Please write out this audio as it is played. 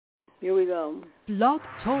Here we go. Blog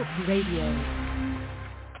Talk Radio.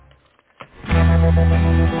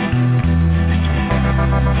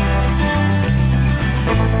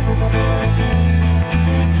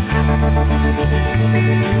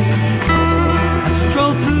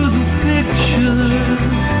 Stroll through the pictures,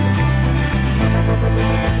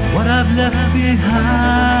 what I've left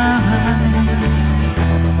behind.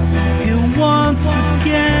 Here once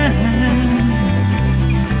again,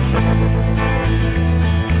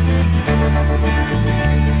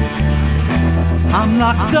 I'm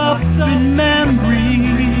locked up in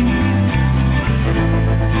memories,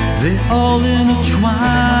 they all intertwine.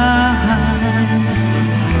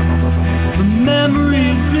 The memories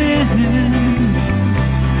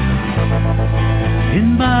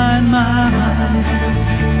in my mind.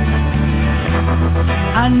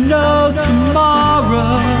 I know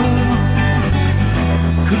tomorrow,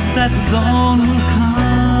 'cause that dawn will come.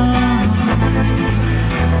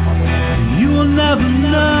 You will never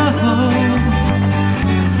know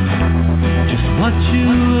just what you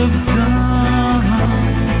have done.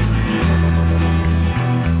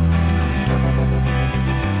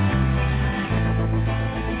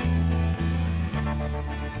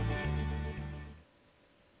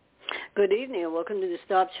 Good evening and welcome to the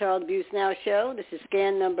Stop Child Abuse Now show. This is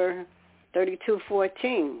scan number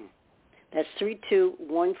 3214. That's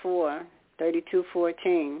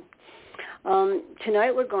 3214.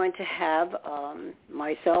 Tonight we're going to have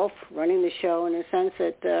myself running the show in the sense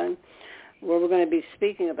that where we're going to be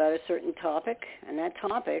speaking about a certain topic, and that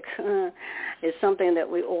topic is something that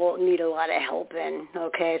we all need a lot of help in,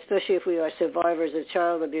 okay, especially if we are survivors of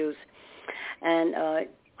child abuse. And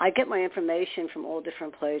I get my information from all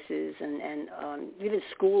different places, and even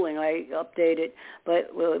schooling I update it. But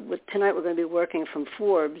tonight we're going to be working from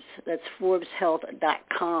Forbes. That's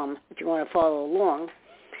ForbesHealth.com if you want to follow along.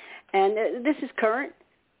 And this is current.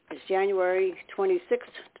 It's January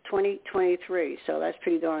 26th, 2023, so that's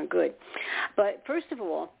pretty darn good. But first of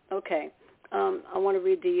all, okay, I want to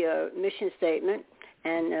read the mission statement.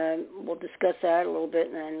 And we'll discuss that a little bit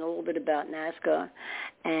and a little bit about NASCA,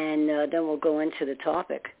 and then we'll go into the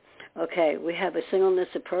topic. Okay, we have a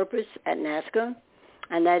singleness of purpose at NASCA,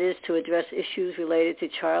 and that is to address issues related to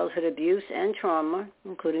childhood abuse and trauma,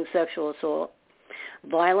 including sexual assault,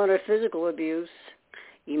 violent or physical abuse,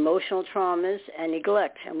 emotional traumas, and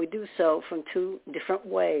neglect, and we do so from two different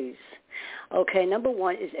ways. Okay, number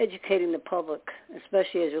one is educating the public,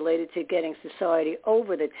 especially as related to getting society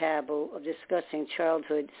over the taboo of discussing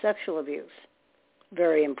childhood sexual abuse.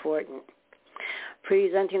 Very important.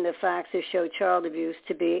 Presenting the facts that show child abuse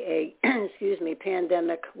to be a,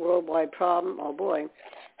 pandemic worldwide problem. Oh, boy.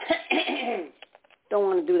 Don't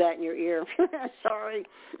want to do that in your ear. Sorry.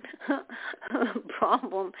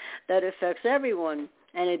 Problem that affects everyone,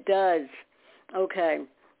 and it does. Okay.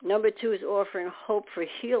 Number two is offering hope for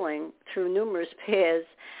healing through numerous paths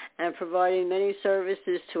and providing many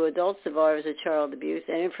services to adult survivors of child abuse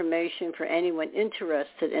and information for anyone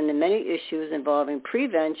interested in the many issues involving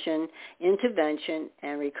prevention, intervention,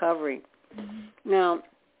 and recovery. Now,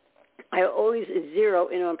 I always zero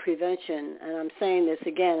in on prevention, and I'm saying this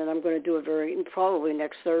again, and I'm going to do it probably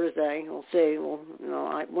next Thursday. We'll see.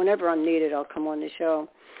 Whenever I'm needed, I'll come on the show.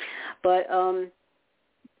 But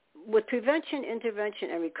with prevention,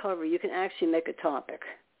 intervention, and recovery, you can actually make a topic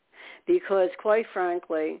because, quite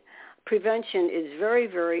frankly, prevention is very,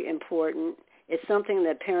 very important. It's something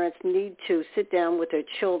that parents need to sit down with their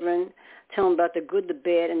children, tell them about the good, the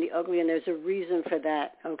bad, and the ugly, and there's a reason for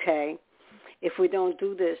that, okay? If we don't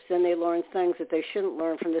do this, then they learn things that they shouldn't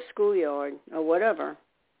learn from the schoolyard or whatever.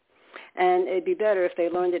 And it'd be better if they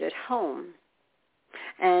learned it at home.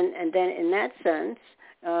 And then in that sense,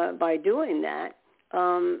 by doing that,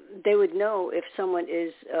 they would know if someone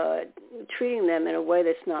is treating them in a way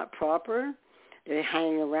that's not proper. They're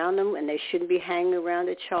hanging around them, and they shouldn't be hanging around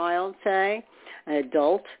a child, say, an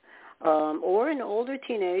adult, or an older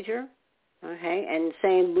teenager, okay, and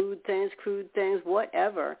saying lewd things, crude things,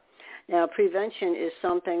 whatever. Now, prevention is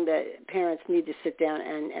something that parents need to sit down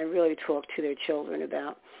and really talk to their children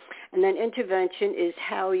about. And then intervention is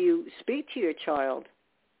how you speak to your child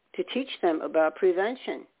to teach them about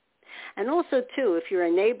prevention. And also, too, if you're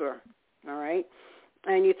a neighbor, all right,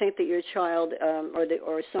 and you think that your child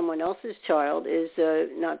or someone else's child is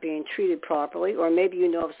not being treated properly, or maybe you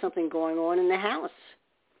know of something going on in the house,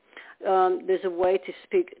 there's a way to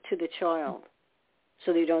speak to the child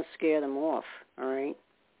so that you don't scare them off, all right?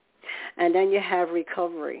 And then you have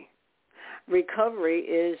recovery. Recovery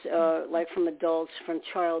is like from adults, from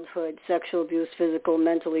childhood, sexual abuse, physical,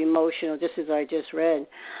 mental, emotional, just as I just read,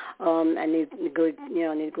 and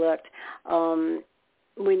neglect.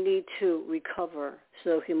 we need to recover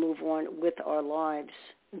so we can move on with our lives.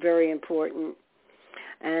 Very important.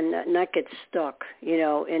 And not get stuck,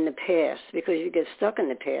 in the past. Because if you get stuck in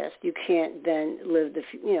the past, you can't then live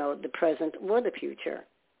the present or the future.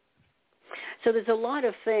 So there's a lot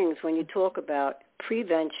of things when you talk about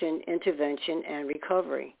prevention, intervention, and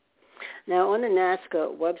recovery. Now, on the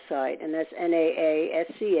NAASCA website, and that's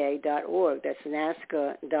naasca.org, that's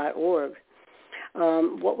NAASCA.org,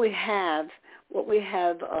 what we have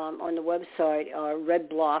on the website are red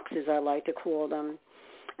blocks, as I like to call them,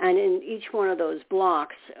 and in each one of those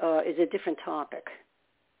blocks is a different topic.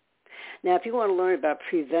 Now, if you want to learn about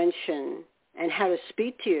prevention and how to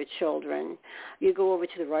speak to your children, you go over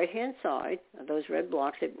to the right-hand side of those red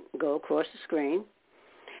blocks that go across the screen,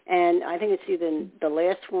 and I think it's either the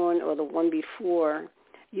last one or the one before.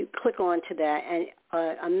 You click onto that, and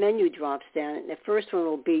a menu drops down, and the first one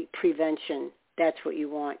will be prevention. That's what you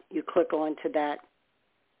want. You click onto that.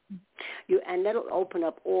 And that'll open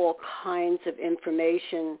up all kinds of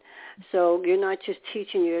information. So you're not just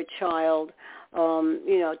teaching your child,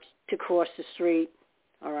 to cross the street.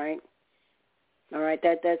 All right.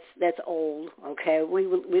 That's old. Okay.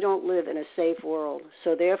 We don't live in a safe world.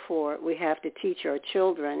 So therefore, we have to teach our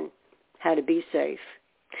children how to be safe.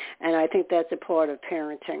 And I think that's a part of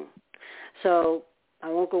parenting. So I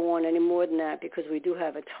won't go on any more than that because we do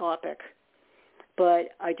have a topic. But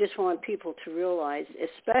I just want people to realize,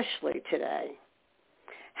 especially today,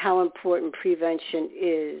 how important prevention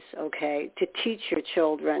is, okay, to teach your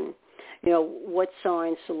children, what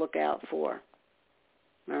signs to look out for,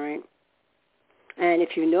 all right? And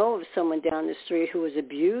if you know of someone down the street who is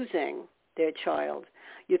abusing their child,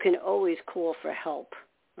 you can always call for help,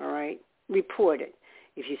 all right? Report it.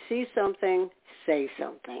 If you see something, say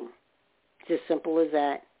something. It's as simple as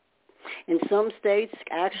that. In some states,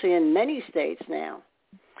 actually in many states now,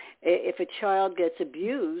 if a child gets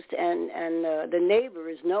abused and the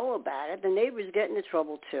neighbors know about it, the neighbors get into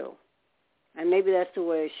trouble too. And maybe that's the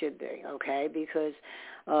way it should be, okay, because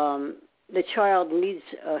the child needs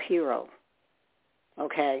a hero,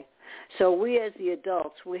 okay? So we as the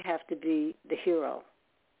adults, we have to be the hero.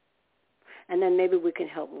 And then maybe we can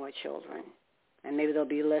help more children. And maybe there'll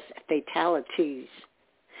be less fatalities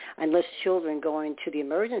and less children going to the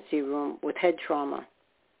emergency room with head trauma,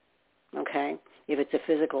 okay, if it's a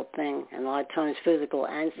physical thing, and a lot of times physical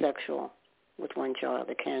and sexual with one child.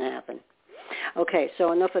 It can happen. Okay,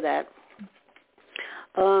 so enough of that.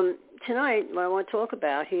 Tonight, what I want to talk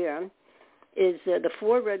about here is the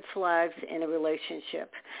 4 red flags in a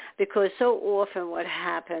relationship, because so often what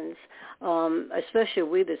happens, especially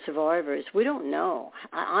we the survivors, we don't know.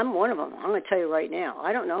 I'm one of them. I'm going to tell you right now.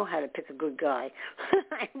 I don't know how to pick a good guy.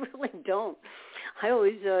 I really don't. I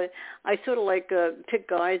always, I sort of like pick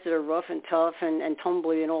guys that are rough and tough and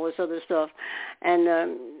tumbly and all this other stuff,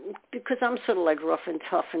 and because I'm sort of like rough and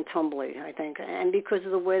tough and tumbly, I think, and because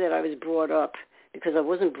of the way that I was brought up, because I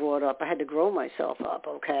wasn't brought up, I had to grow myself up,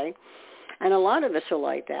 okay? And a lot of us are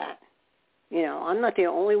like that. I'm not the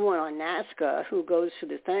only one on NAASCA who goes through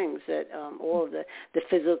the things that all of the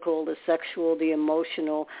physical, the sexual, the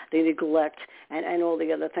emotional, the neglect, and all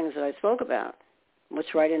the other things that I spoke about.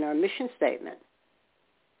 What's right in our mission statement.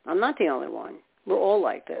 I'm not the only one. We're all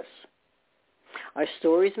like this. Our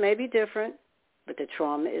stories may be different, but the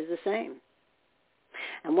trauma is the same.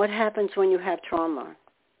 And what happens when you have trauma?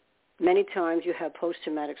 Many times you have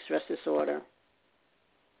post-traumatic stress disorder.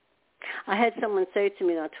 I had someone say to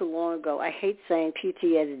me not too long ago, I hate saying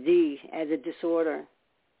PTSD as a disorder.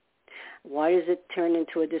 Why does it turn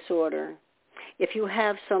into a disorder? If you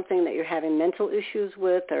have something that you're having mental issues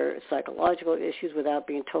with or psychological issues without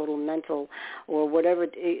being total mental or whatever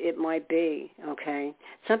it might be, okay,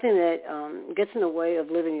 something that gets in the way of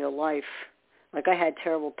living your life, like I had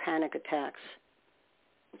terrible panic attacks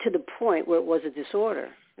to the point where it was a disorder.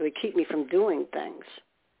 It would keep me from doing things.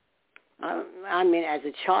 I mean, as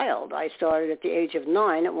a child, I started at the age of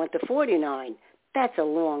 9 and went to 49. That's a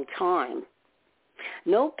long time.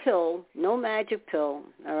 No pill, no magic pill,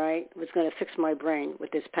 all right, was going to fix my brain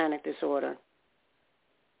with this panic disorder.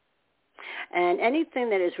 And anything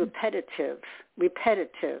that is repetitive,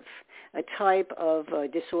 a type of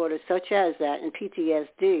disorder such as that in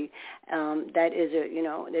PTSD, that is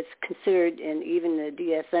that's considered in even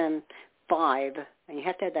the DSM-5, and you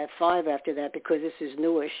have to have that 5 after that because this is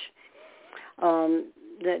newish.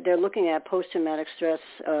 They're looking at post-traumatic stress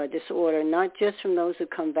disorder, not just from those who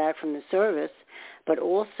come back from the service, but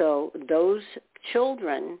also those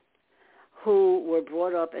children who were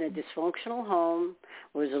brought up in a dysfunctional home,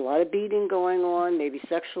 where there's a lot of beating going on, maybe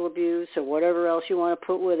sexual abuse or whatever else you want to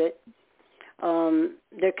put with it.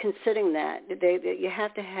 they're considering that. You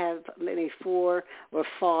have to have maybe 4 or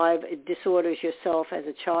 5 disorders yourself as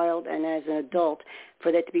a child and as an adult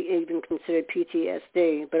for that to be even considered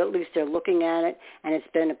PTSD. But at least they're looking at it, and it's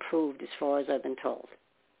been approved as far as I've been told.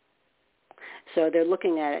 So they're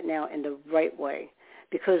looking at it now in the right way.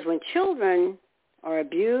 Because when children are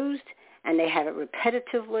abused and they have it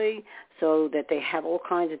repetitively, so that they have all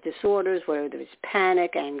kinds of disorders, whether there's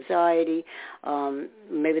panic, anxiety,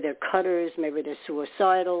 maybe they're cutters, maybe they're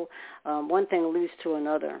suicidal. One thing leads to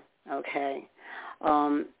another, okay?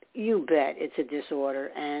 You bet it's a disorder,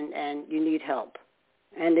 and you need help.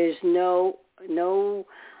 And there's no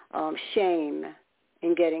shame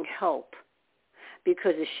in getting help,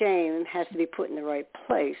 because the shame has to be put in the right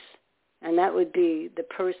place, and that would be the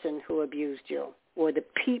person who abused you or the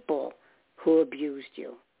people who abused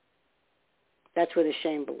you. That's where the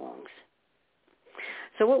shame belongs.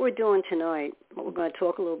 So what we're doing tonight, what we're going to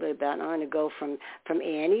talk a little bit about, and I'm going to go from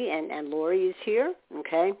Annie, and Lori is here,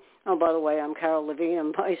 okay? Oh, by the way, I'm Carol Levine.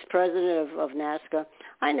 I'm Vice President of NASCA.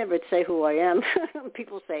 I never say who I am.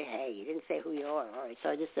 People say, hey, you didn't say who you are. All right, so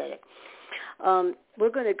I just said it.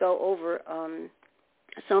 We're going to go over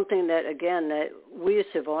something that, again, that we as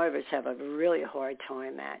survivors have a really hard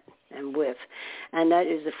time at and with, and that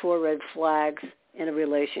is the 4 red flags in a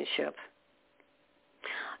relationship.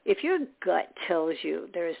 If your gut tells you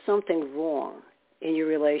there is something wrong in your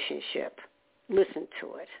relationship, listen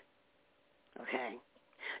to it, okay?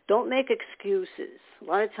 Don't make excuses. A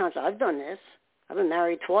lot of times, I've done this. I've been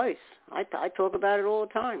married twice. I talk about it all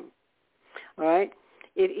the time, all right?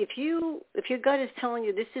 If your gut is telling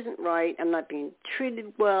you this isn't right, I'm not being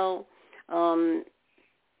treated well,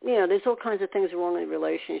 there's all kinds of things wrong in the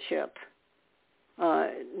relationship.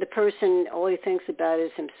 The person, all he thinks about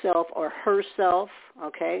is himself or herself,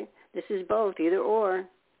 okay? This is both, either or.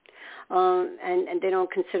 And they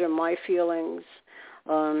don't consider my feelings.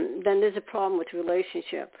 Then there's a problem with the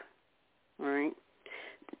relationship, all right?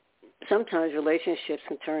 Sometimes relationships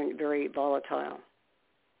can turn very volatile.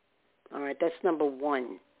 All right, that's number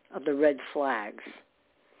 1 of the red flags.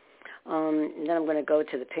 And then I'm going to go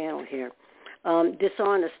to the panel here.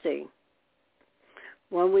 Dishonesty.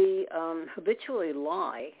 When we habitually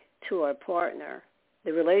lie to our partner,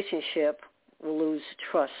 the relationship will lose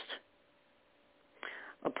trust.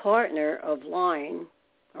 A partner of lying,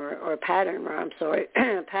 or a pattern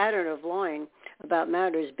of lying about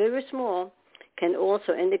matters big or small can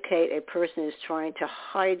also indicate a person is trying to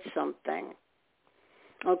hide something.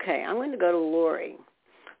 Okay, I'm going to go to Lori.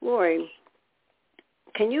 Lori,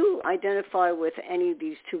 can you identify with any of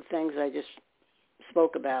these 2 things I just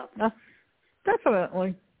spoke about?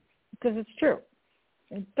 Definitely, because it's true.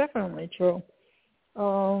 It's definitely true.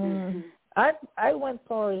 I went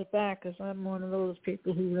far back because I'm one of those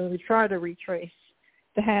people who really try to retrace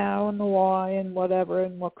the how and the why and whatever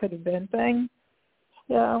and what could have been thing.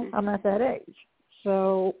 I'm at that age.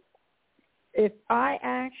 So if I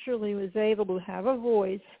actually was able to have a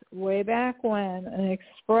voice way back when and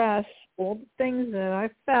express all the things that I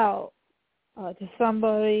felt to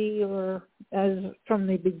somebody, or as from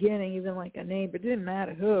the beginning, even like a neighbor, it didn't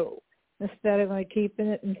matter who, instead of like keeping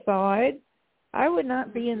it inside, I would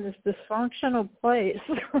not be in this dysfunctional place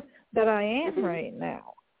that I am right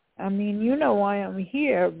now. I mean, you know why I'm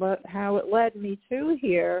here, but how it led me to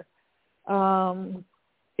here,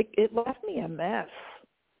 it left me a mess.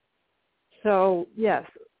 So, yes,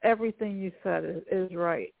 everything you said is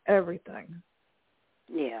right, everything.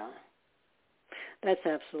 Yeah, that's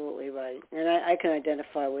absolutely right. And I can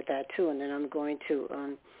identify with that, too. And then I'm going to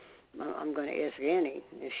ask Annie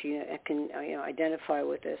if she can identify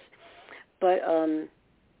with this. But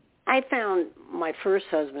I found my first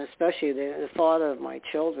husband, especially the father of my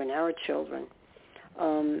children, our children,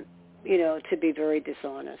 to be very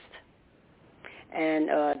dishonest. And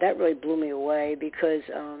that really blew me away because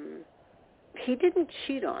he didn't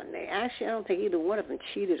cheat on me. Actually, I don't think either one of them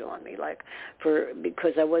cheated on me,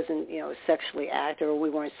 because I wasn't, sexually active, or we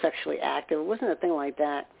weren't sexually active. It wasn't a thing like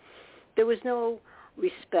that. There was no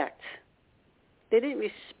respect. They didn't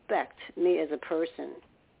respect me as a person.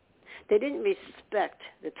 They didn't respect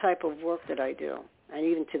the type of work that I do, and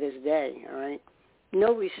even to this day, all right?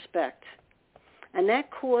 No respect. And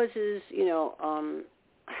that causes,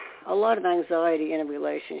 a lot of anxiety in a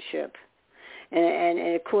relationship. And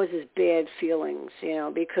it causes bad feelings,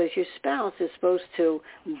 because your spouse is supposed to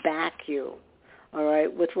back you, all right,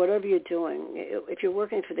 with whatever you're doing. If you're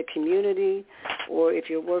working for the community, or if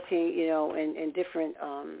you're working, in different,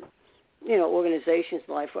 organizations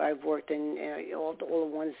like I've worked in, all the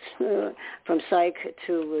ones from psych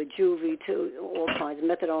to juvie to all kinds of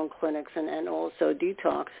methadone clinics and also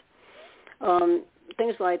detox.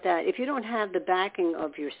 things like that. If you don't have the backing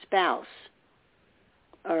of your spouse,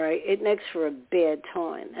 all right, it makes for a bad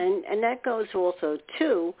time. And that goes also,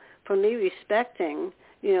 too, for me respecting,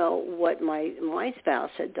 what my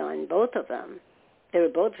spouse had done, both of them. They were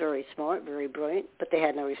both very smart, very brilliant, but they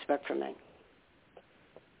had no respect for me.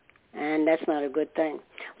 And that's not a good thing.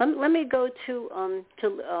 Let me go to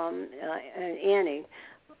Annie.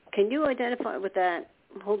 Can you identify with that?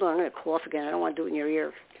 Hold on, I'm going to cough again. I don't want to do it in your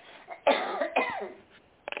ear.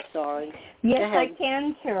 Sorry. Yes, I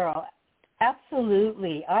can, Carol.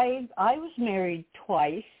 Absolutely. I was married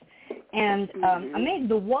twice, and I made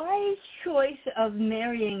the wise choice of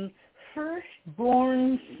marrying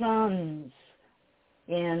firstborn sons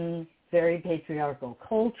in very patriarchal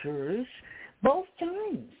cultures both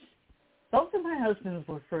times. Both of my husbands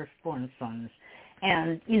were firstborn sons,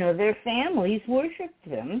 and, their families worshipped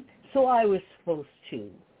them, so I was supposed to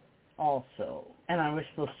also, and I was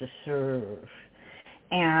supposed to serve.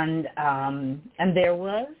 And there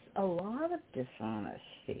was a lot of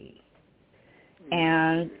dishonesty,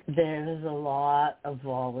 and there's a lot of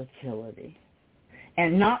volatility.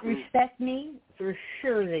 And not respect me, for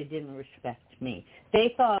sure they didn't respect me.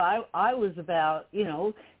 They thought I was about,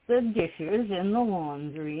 the dishes and the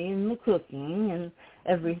laundry and the cooking and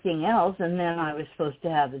everything else, and then I was supposed to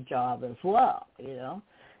have a job as well,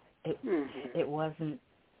 It wasn't,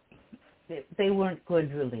 they weren't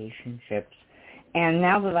good relationships. And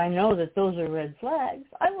now that I know that those are red flags,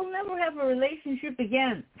 I will never have a relationship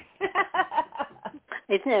again.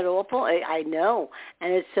 Isn't that awful? I know,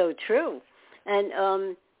 and it's so true.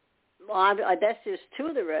 And that's just two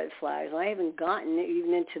of the red flags. I haven't gotten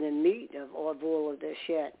even into the meat of all of this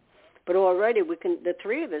yet. But already the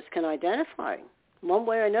three of us can identify. One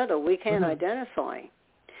way or another, we can identify.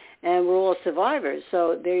 And we're all survivors,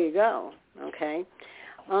 so there you go, okay?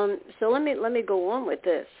 So let me go on with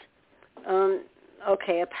this.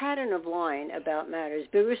 Okay, a pattern of lying about matters,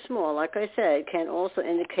 big or small, like I said, can also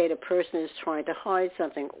indicate a person is trying to hide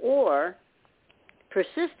something, or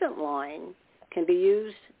persistent lying can be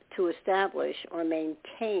used to establish or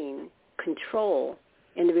maintain control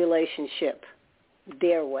in the relationship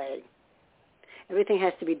their way. Everything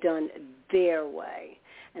has to be done their way,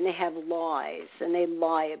 and they have lies, and they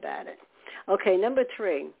lie about it. Okay, number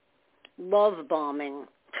 3, love bombing.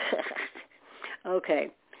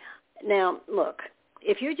 Okay. Now, look,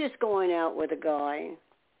 if you're just going out with a guy,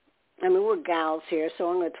 I mean, we're gals here, so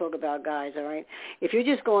I'm going to talk about guys, all right? If you're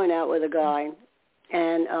just going out with a guy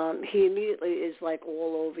and he immediately is like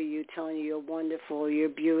all over you, telling you you're wonderful, you're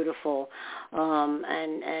beautiful, and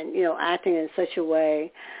acting in such a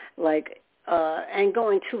way like, and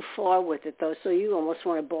going too far with it, though, so you almost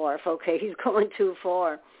want to barf. Okay, he's going too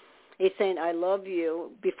far. He's saying, I love you,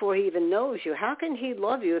 before he even knows you. How can he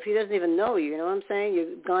love you if he doesn't even know you? You know what I'm saying?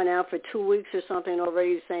 You've gone out for 2 weeks or something and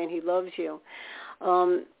already he's saying he loves you.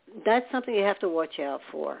 That's something you have to watch out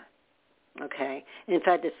for, okay? In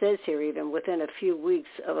fact, it says here even within a few weeks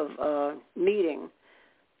of meeting,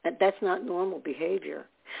 that's not normal behavior.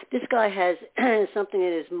 This guy has something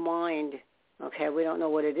in his mind, okay? We don't know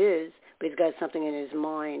what it is, but he's got something in his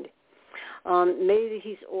mind. Maybe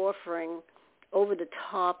he's offering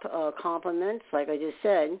over-the-top compliments, like I just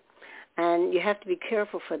said, and you have to be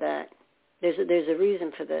careful for that. There's a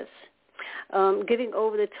reason for this. Giving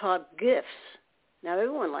over-the-top gifts. Now,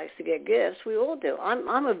 everyone likes to get gifts. We all do.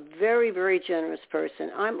 I'm a very, very generous person.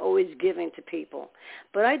 I'm always giving to people,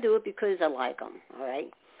 but I do it because I like them, all right?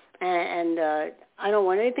 And I don't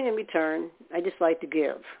want anything in return. I just like to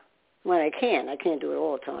give when I can. I can't do it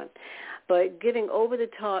all the time. But giving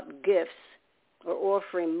over-the-top gifts or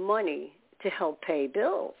offering money to help pay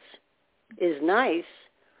bills is nice,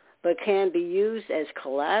 but can be used as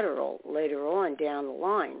collateral later on down the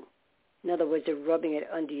line. In other words, they're rubbing it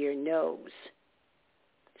under your nose.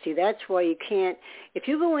 See, that's why you can't, if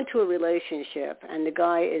you go into a relationship and the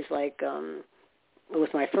guy is like, it was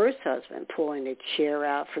my first husband, pulling a chair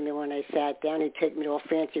out for me when I sat down. He'd take me to all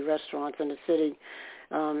fancy restaurants in the city.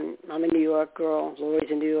 I'm a New York girl. Lori's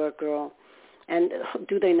a New York girl. And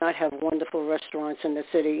do they not have wonderful restaurants in the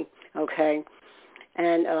city? Okay.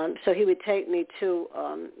 And so he would take me to,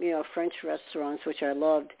 French restaurants, which I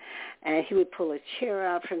loved, and he would pull a chair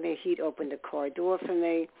out for me. He'd open the car door for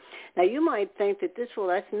me. Now, you might think that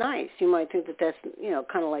that's nice. You might think that that's,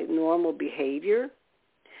 kind of like normal behavior,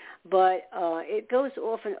 but it goes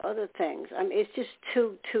off in other things. I mean, it's just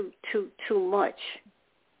too much,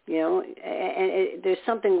 and there's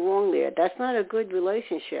something wrong there. That's not a good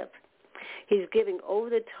relationship. He's giving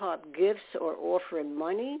over-the-top gifts or offering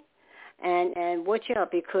money. And watch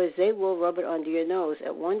out, because they will rub it under your nose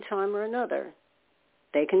at one time or another.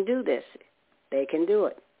 They can do this. They can do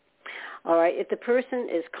it. All right, if the person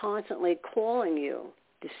is constantly calling you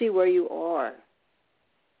to see where you are,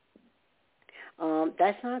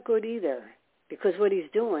 that's not good either, because what he's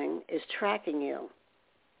doing is tracking you.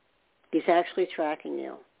 He's actually tracking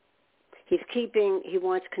you. He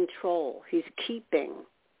wants control. He's keeping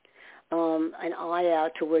an eye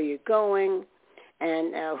out to where you're going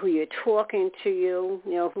and who you're talking to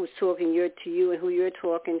who's talking to you and who you're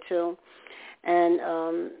talking to. And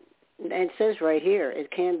it says right here, it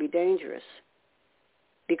can be dangerous.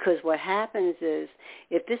 Because what happens is,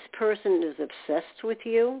 if this person is obsessed with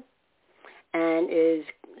you and is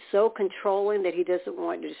so controlling that he doesn't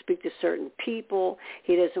want you to speak to certain people,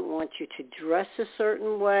 he doesn't want you to dress a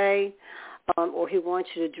certain way, or he wants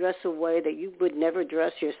you to dress a way that you would never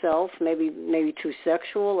dress yourself, maybe too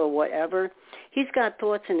sexual or whatever. He's got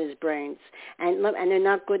thoughts in his brains, and they're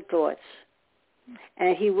not good thoughts.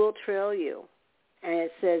 And he will trail you. And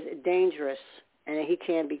it says dangerous, and he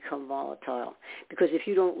can become volatile. Because if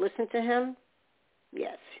you don't listen to him,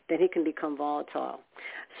 yes, then he can become volatile.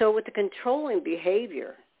 So with the controlling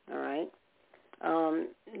behavior, all right,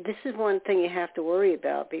 this is one thing you have to worry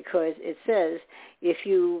about, because it says if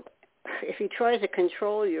he tries to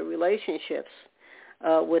control your relationships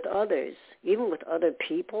with others, even with other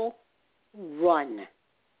people, run. It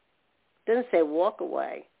doesn't say walk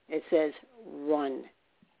away. It says run,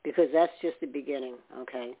 because that's just the beginning,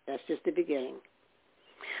 okay? That's just the beginning.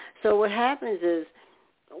 So what happens is,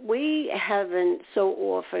 we haven't so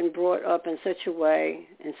often brought up in such a way,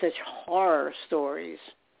 in such horror stories.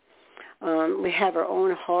 We have our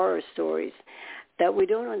own horror stories that we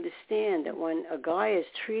don't understand that when a guy is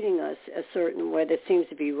treating us a certain way that seems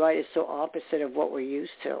to be right, is so opposite of what we're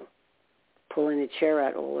used to. Pulling the chair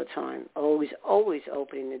out all the time, always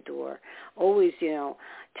opening the door, always,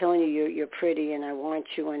 telling you you're pretty and I want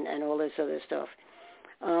you and all this other stuff.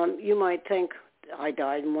 You might think, I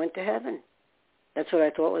died and went to heaven. That's what I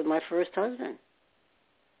thought was my first husband.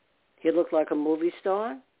 He looked like a movie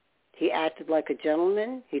star. He acted like a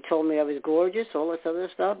gentleman. He told me I was gorgeous, all this other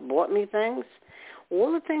stuff, bought me things.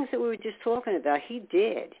 All the things that we were just talking about, he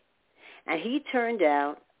did. And he turned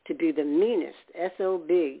out to be the meanest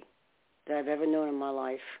SOB that I've ever known in my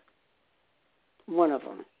life. One of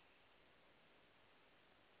them.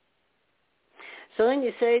 So then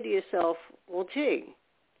you say to yourself, well, gee,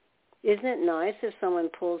 isn't it nice if someone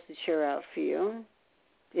pulls the chair out for you?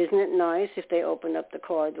 Isn't it nice if they open up the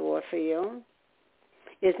car door for you?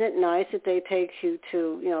 Isn't it nice if they take you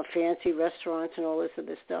to, fancy restaurants and all this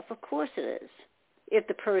other stuff? Of course it is, if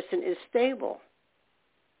the person is stable.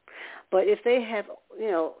 But if they have,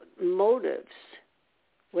 motives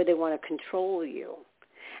where they want to control you,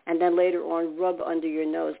 and then later on rub under your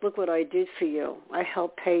nose, look what I did for you. I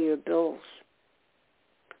helped pay your bills.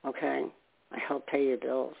 Okay? I helped pay your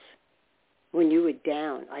bills. When you were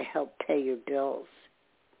down, I helped pay your bills.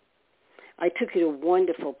 I took you to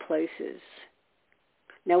wonderful places.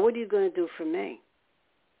 Now, what are you going to do for me?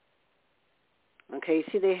 Okay, you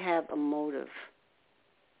see, they have a motive.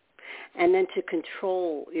 And then to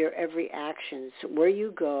control your every actions, where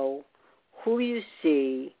you go, who you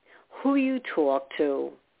see, who you talk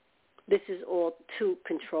to, this is all too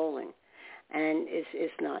controlling, and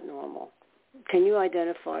it's not normal. Can you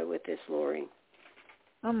identify with this, Lori?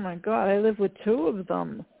 Oh, my God, I live with two of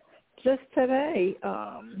them. Just today,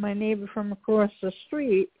 my neighbor from across the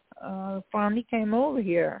street finally came over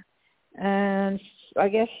here, and I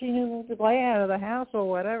guess she knew the layout of the house or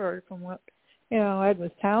whatever from what, Ed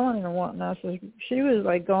was telling her and whatnot. So she was,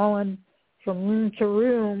 going from room to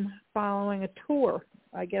room following a tour,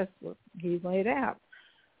 I guess, what he laid out.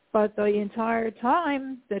 But the entire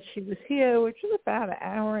time that she was here, which was about an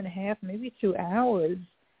hour and a half, maybe 2 hours,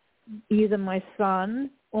 either my son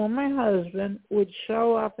or my husband would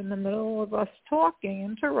show up in the middle of us talking,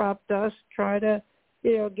 interrupt us, try to,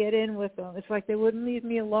 get in with them. It's like they wouldn't leave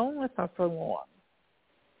me alone with her for long.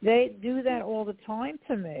 They do that all the time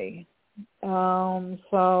to me.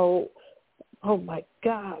 So, oh, my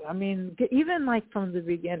God. I mean, even from the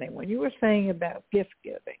beginning, when you were saying about gift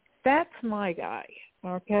giving, that's my guy,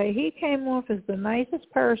 okay? He came off as the nicest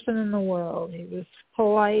person in the world. He was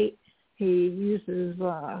polite. He used his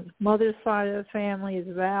mother's side of the family,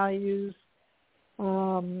 his values.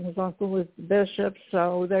 His uncle was the bishop,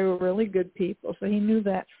 so they were really good people. So he knew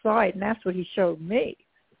that side, and that's what he showed me.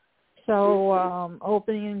 So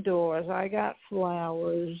opening doors, I got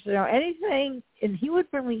flowers, anything. And he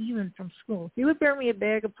would bring me, even from school, he would bring me a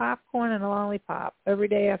bag of popcorn and a lollipop every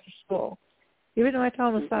day after school. Even though I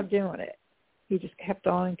told him to stop doing it, he just kept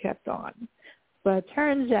on and kept on. But it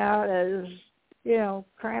turns out, as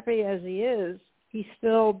crappy as he is, he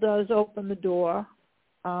still does open the door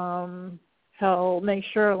He'll make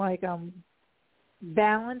sure like I'm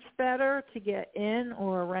balanced better to get in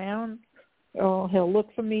or around. Or he'll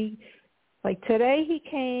look for me. Like today he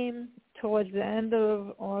came towards the end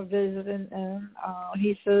of our visit and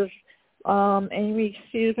he says, Amy,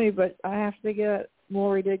 excuse me, but I have to get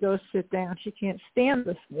Lori to go sit down. She can't stand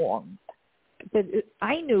this long. But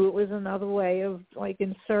I knew it was another way of, like,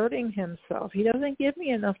 inserting himself. He doesn't give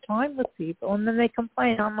me enough time with people, and then they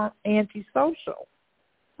complain I'm antisocial.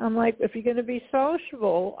 I'm like, if you're going to be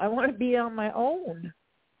sociable, I want to be on my own.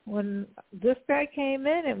 When this guy came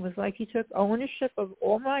in, it was like he took ownership of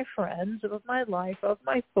all my friends, of my life, of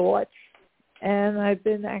my thoughts, and I've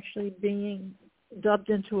been actually being dubbed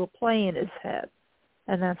into a play in his head,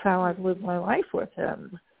 and that's how I've lived my life with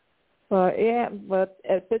him. But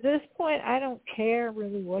at this point, I don't care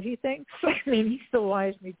really what he thinks. I mean, he still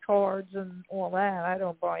buys me cards and all that. I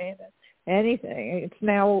don't buy anything. It's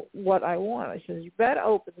now what I want. I says, you better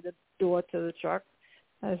open the door to the truck.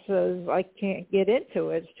 I says, I can't get into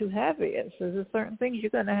it. It's too heavy. I says, there's certain things you're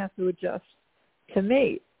going to have to adjust to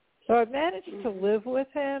me. So I've managed to live with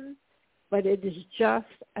him, but it is just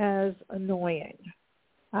as annoying.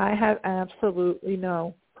 I have absolutely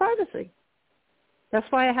no privacy. That's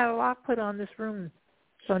why I had a lock put on this room,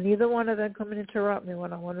 so neither one of them come and interrupt me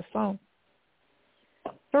when I'm on the phone.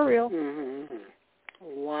 For real. Mm-hmm.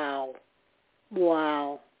 Wow.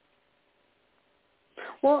 Well,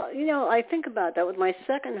 I think about that with my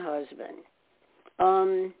second husband.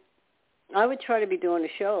 I would try to be doing a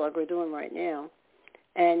show like we're doing right now.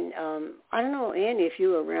 And I don't know, Andy, if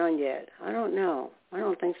you were around yet. I don't know. I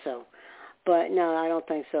don't think so. But, no, I don't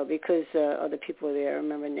think so because other people were there. I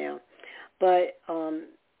remember now. But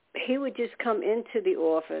he would just come into the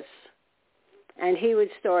office, and he would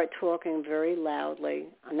start talking very loudly.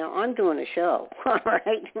 Now, I'm doing a show, all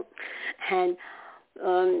right, and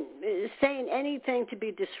saying anything to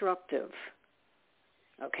be disruptive,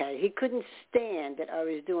 okay? He couldn't stand that I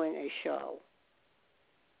was doing a show,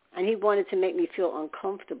 and he wanted to make me feel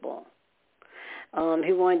uncomfortable.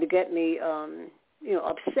 He wanted to get me,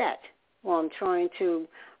 upset while I'm trying to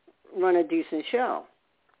run a decent show.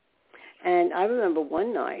 And I remember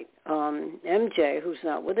one night, MJ, who's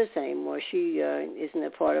not with us anymore, she isn't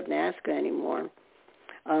a part of NASCA anymore.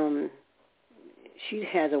 She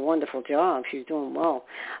has a wonderful job. She's doing well.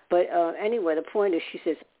 But anyway, the point is she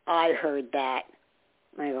says, I heard that.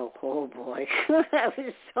 I go, oh, boy. I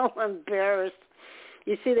was so embarrassed.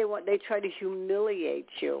 You see, they try to humiliate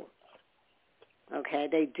you. Okay,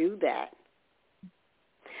 they do that.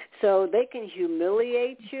 So they can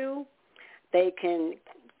humiliate you. They can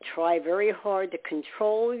try very hard to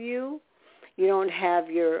control you. You don't have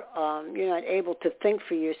you're not able to think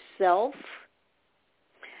for yourself.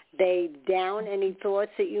 They down any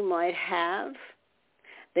thoughts that you might have.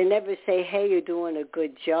 They never say, hey, you're doing a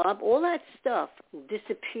good job. All that stuff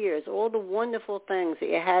disappears. All the wonderful things that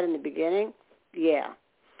you had in the beginning, it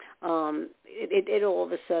all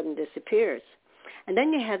of a sudden disappears. And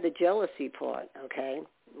then you have the jealousy part, okay,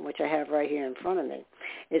 which I have right here in front of me.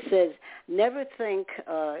 It says, never think,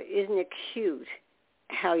 isn't it cute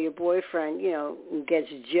how your boyfriend, gets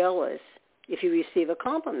jealous if you receive a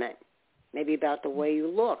compliment, maybe about the way you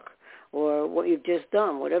look or what you've just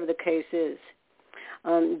done, whatever the case is.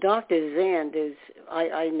 Dr. Zand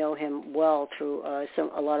I know him well through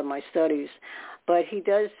a lot of my studies, but he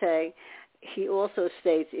does say, he also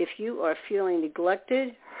states, if you are feeling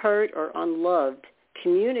neglected, hurt, or unloved,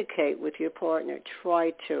 communicate with your partner.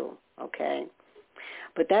 Try to, okay?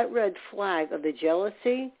 But that red flag of the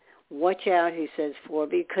jealousy, watch out, he says,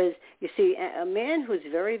 because, you see, a man who's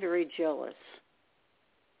very, very jealous,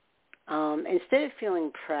 instead of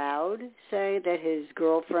feeling proud, say, that his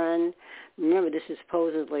girlfriend, remember this is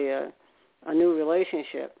supposedly a new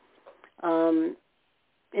relationship,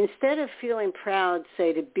 instead of feeling proud,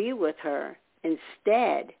 say, to be with her,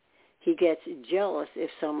 instead he gets jealous if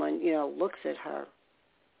someone, looks at her.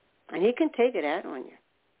 And he can take it out on you.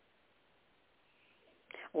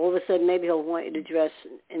 All of a sudden, maybe he'll want you to dress,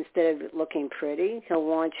 instead of looking pretty, he'll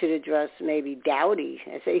want you to dress maybe dowdy,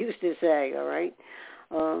 as they used to say, all right?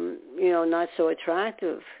 Not so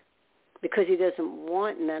attractive, because he doesn't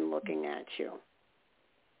want men looking at you.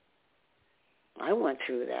 I went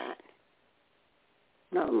through that.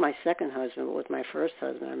 Not with my second husband, but with my first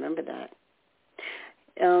husband. I remember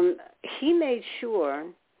that. He made sure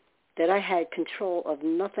that I had control of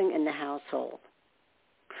nothing in the household.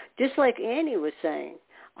 Just like Annie was saying,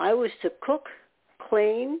 I was to cook,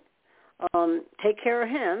 clean, take care of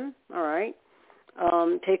him, all right,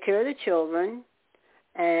 take care of the children,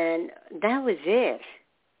 and that was it.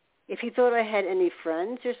 If he thought I had any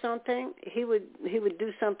friends or something, he would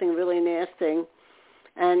do something really nasty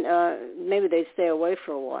And maybe they'd stay away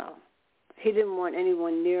for a while. He didn't want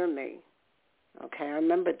anyone near me. Okay, I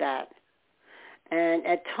remember that. And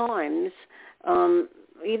at times,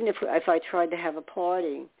 even if I tried to have a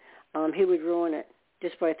party, he would ruin it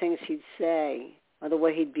just by things he'd say or the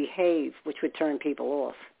way he'd behave, which would turn people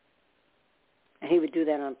off. And he would do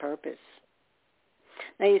that on purpose.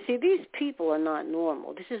 Now, you see, these people are not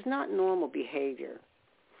normal. This is not normal behavior.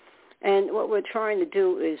 And what we're trying to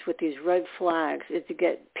do is, with these red flags, is to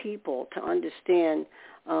get people to understand,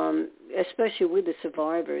 especially with the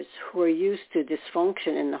survivors who are used to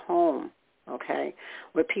dysfunction in the home, okay,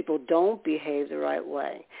 where people don't behave the right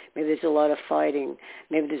way. Maybe there's a lot of fighting.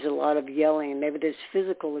 Maybe there's a lot of yelling. Maybe there's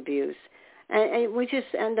physical abuse. And we just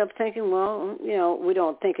end up thinking, well, we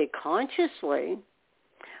don't think it consciously,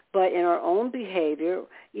 but in our own behavior,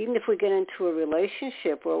 even if we get into a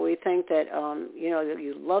relationship where we think that, that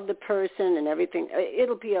you love the person and everything,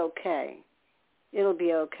 it'll be okay. It'll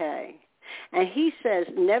be okay. And he says,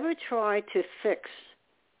 never try to fix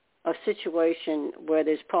a situation where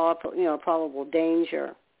there's probable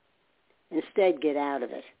danger. Instead, get out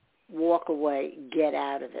of it. Walk away. Get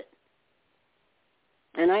out of it.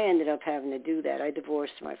 And I ended up having to do that. I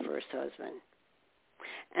divorced my first husband.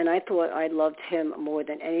 And I thought I loved him more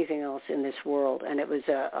than anything else in this world. And it was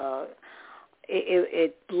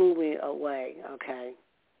it blew me away, okay,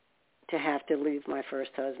 to have to leave my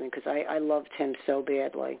first husband because I loved him so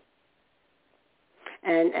badly.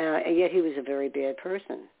 And yet he was a very bad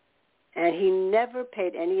person. And he never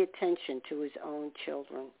paid any attention to his own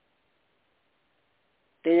children.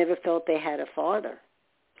 They never felt they had a father.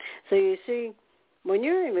 So you see, when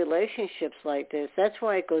you're in relationships like this, that's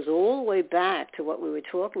why it goes all the way back to what we were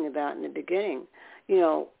talking about in the beginning.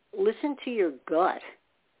 Listen to your gut.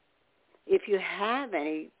 If you have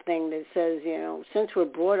anything that says, since we're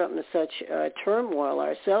brought up in such turmoil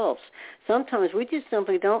ourselves, sometimes we just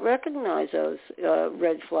simply don't recognize those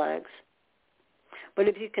red flags. But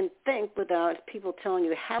if you can think without people telling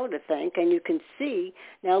you how to think, and you can see,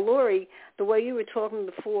 now, Lori, the way you were talking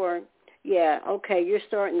before, yeah, okay, you're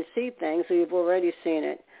starting to see things, so you've already seen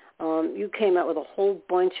it. You came out with a whole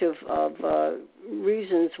bunch of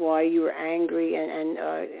reasons why you were angry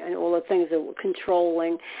and all the things that were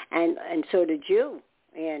controlling, and so did you,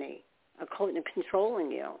 Annie,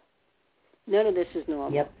 controlling you. None of this is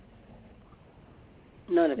normal. Yep.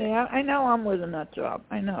 None of it. Yeah, I know I'm with a nut job.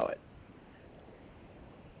 I know it.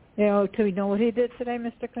 Do you know what he did today,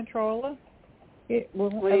 Mr. Controller?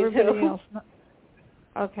 Everybody else.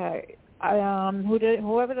 Okay.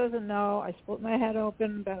 Whoever doesn't know, I split my head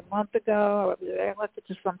open about a month ago. I left it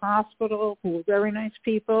to some hospital who were very nice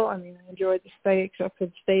people. I mean, I enjoyed the stay except for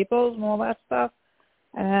the staples and all that stuff.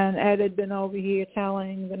 And Ed had been over here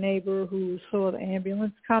telling the neighbor who saw the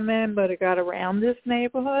ambulance come in, but it got around this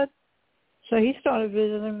neighborhood. So he started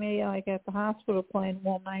visiting me like at the hospital playing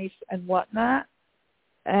all nice and whatnot.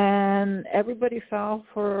 And everybody fell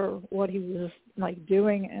for what he was like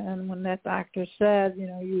doing. And when that doctor said,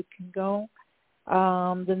 you can go,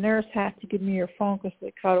 the nurse had to give me your phone because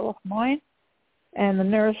they cut off mine. And the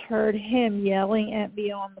nurse heard him yelling at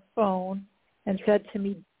me on the phone and said to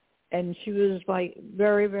me, and she was like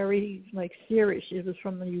very, very like serious. She was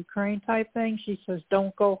from the Ukraine type thing. She says,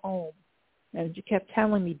 don't go home. And she kept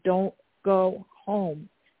telling me, don't go home.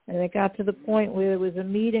 And it got to the point where there was a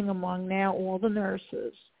meeting among now all the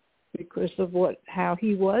nurses because of how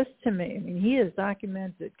he was to me. I mean, he has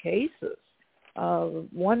documented cases.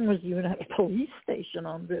 One was even at a police station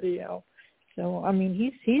on video. So, I mean,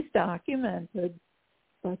 he's documented.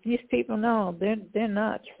 But these people, no, they're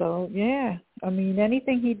nuts. So, yeah, I mean,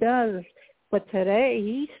 anything he does. But today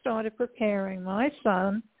he started preparing my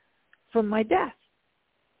son for my death.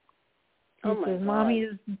 He says, Mommy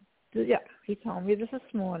is... Yeah, he told me this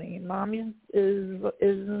morning. Mommy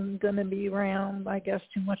isn't going to be around, I guess,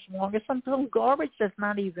 too much longer. Some garbage that's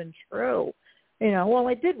not even true. All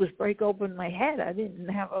I did was break open my head. I didn't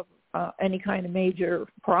have any kind of major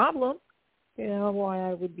problem, why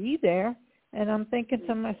I would be there. And I'm thinking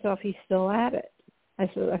to myself, he's still at it. I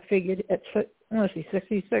figured at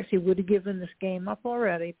 66, he would have given this game up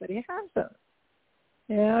already, but he hasn't.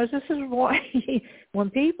 This is why when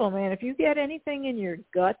people, man, if you get anything in your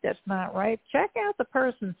gut that's not right, check out the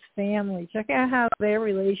person's family. Check out how their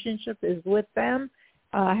relationship is with them,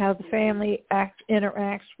 how the family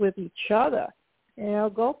interacts with each other.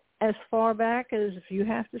 Go as far back as if you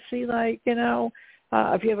have to see, like,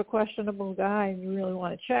 if you have a questionable guy and you really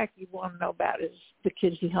want to check, you want to know about the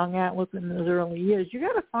kids he hung out with in his early years. You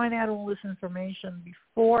got to find out all this information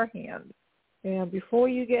beforehand. Before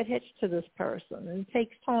you get hitched to this person, and it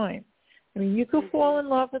takes time. I mean, you could fall in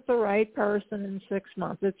love with the right person in 6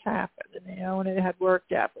 months. It's happened, and it had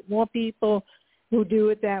worked out. But more people who do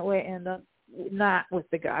it that way end up not with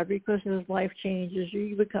the guy because as life changes,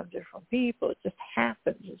 you become different people. It just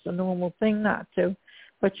happens. It's a normal thing not to.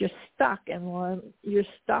 But you're stuck, and when you're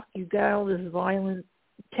stuck, you got all these violent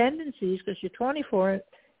tendencies because you're 24/7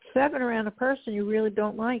 around a person you really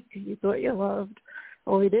don't like because you thought you loved,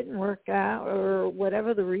 or it didn't work out, or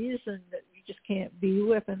whatever the reason that you just can't be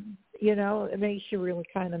with, and, it makes you really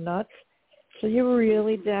kind of nuts. So you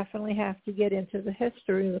really definitely have to get into the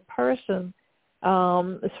history of the person,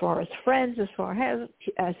 as far as friends, as far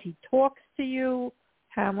as he talks to you,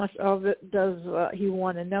 how much of it does he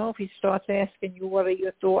want to know. If he starts asking you what are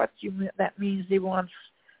your thoughts, that means he wants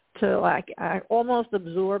to almost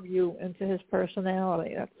absorb you into his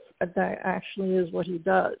personality. That actually is what he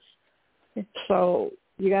does. So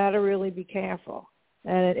you got to really be careful,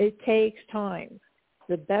 and it takes time.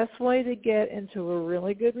 The best way to get into a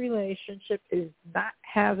really good relationship is not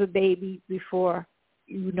have a baby before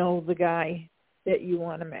you know the guy that you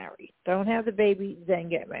want to marry. Don't have the baby, then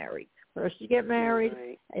get married. First you get married,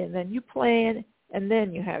 right, and then you plan, and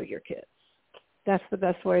then you have your kids. That's the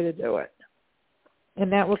best way to do it.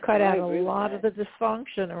 And that will cut out a lot of the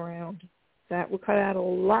dysfunction around. That will cut out a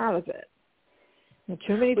lot of it. And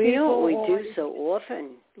too many people... You know what we do so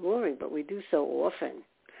often, Lori, but we do so often.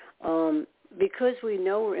 Because we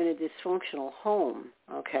know we're in a dysfunctional home,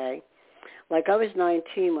 okay? Like I was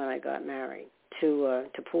 19 when I got married to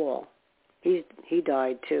Paul. He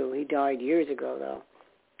died too. He died years ago, though.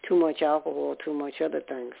 Too much alcohol, too much other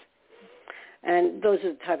things. And those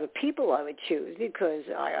are the type of people I would choose because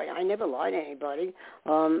I never lied to anybody.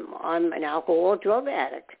 I'm an alcoholic drug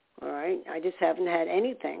addict, all right? I just haven't had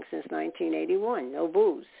anything since 1981, no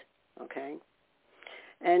booze, okay?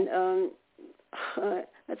 And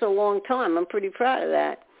that's a long time. I'm pretty proud of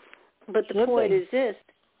that. But the point is this.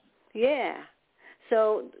 Yeah.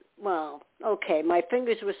 So, well, okay, my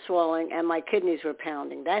fingers were swelling and my kidneys were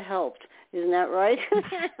pounding. That helped. Isn't that right?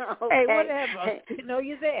 Okay. Hey, whatever.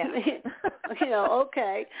 You're there.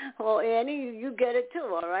 Okay. Well, Annie, you get it too,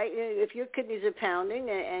 all right? If your kidneys are pounding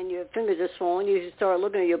and your fingers are swollen, you should start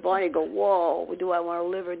looking at your body and go, whoa, do I want to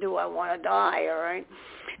live or do I want to die, all right?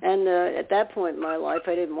 And at that point in my life,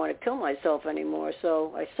 I didn't want to kill myself anymore,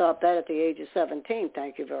 so I stopped that at the age of 17.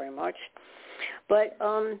 Thank you very much. But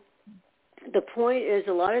the point is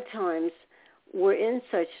a lot of times we're in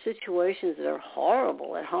such situations that are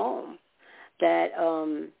horrible at home that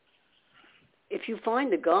if you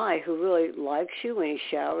find a guy who really likes you and he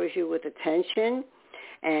showers you with attention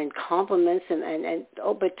and compliments and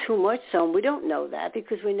but too much so, we don't know that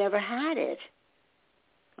because we never had it,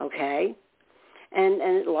 okay?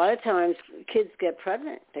 And a lot of times kids get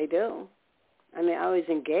pregnant. They do. I mean, I was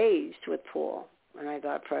engaged with Paul when I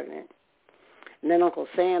got pregnant. And then Uncle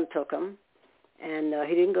Sam took him, and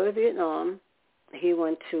he didn't go to Vietnam. He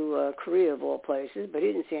went to Korea, of all places, but he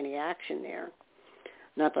didn't see any action there.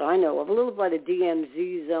 Not that I know of. A little by the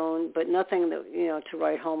DMZ zone, but nothing that, to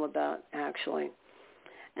write home about, actually.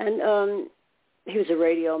 And he was a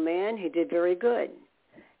radio man. He did very good.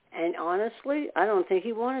 And honestly, I don't think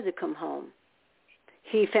he wanted to come home.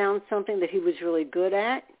 He found something that he was really good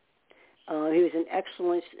at. He was an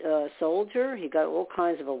excellent soldier. He got all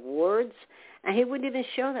kinds of awards. And he wouldn't even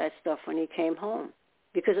show that stuff when he came home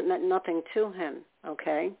because it meant nothing to him,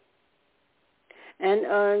 okay?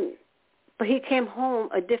 And but he came home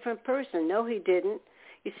a different person. No, he didn't.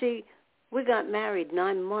 You see, we got married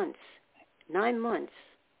 9 months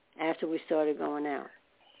after we started going out.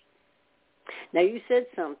 Now, you said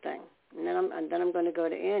something, and then I'm going to go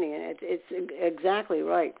to Annie, and it's exactly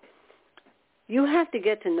right. You have to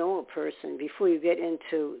get to know a person before you get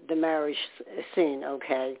into the marriage scene,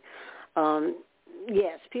 okay?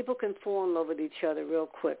 Yes, people can fall in love with each other real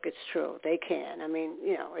quick. It's true. They can. I mean,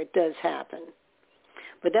 it does happen.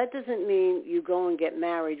 But that doesn't mean you go and get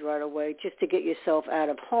married right away just to get yourself out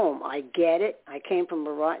of home. I get it. I came from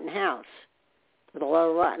a rotten house with a lot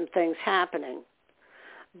of rotten things happening.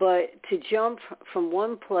 But to jump from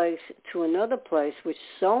one place to another place, which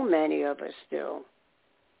so many of us do,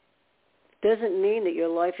 doesn't mean that your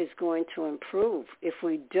life is going to improve if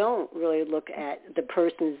we don't really look at the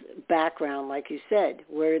person's background, like you said,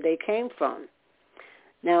 where they came from.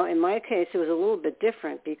 Now, in my case, it was a little bit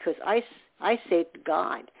different because I say to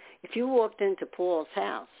God, if you walked into Paul's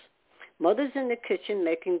house, mother's in the kitchen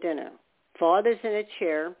making dinner, father's in a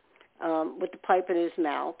chair with the pipe in his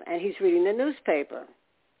mouth, and he's reading the newspaper.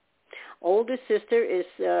 Older sister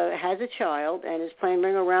has a child and is playing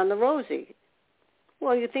Ring Around the Rosie.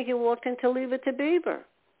 Well, you think he walked into Leave It to Beaver.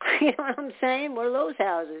 You know what I'm saying? What are those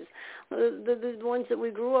houses? The ones that we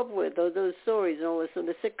grew up with, those stories and all this,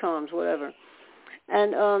 the sitcoms, whatever.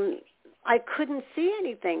 And I couldn't see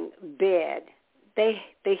anything bad. They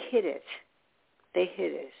hid it. They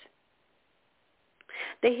hid it.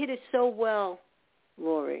 They hid it so well,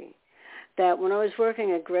 Lori, that when I was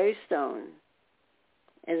working at Greystone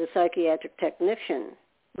as a psychiatric technician,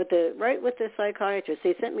 with the psychiatrist,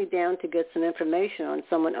 they sent me down to get some information on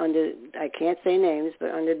someone under, I can't say names,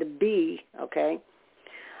 but under the B, okay?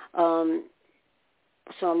 So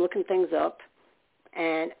I'm looking things up,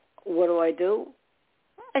 and what do?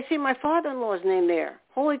 I see my father-in-law's name there.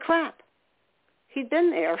 Holy crap. He'd been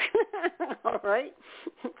there. All right.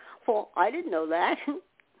 Well, I didn't know that.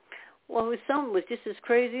 Well, his son was just as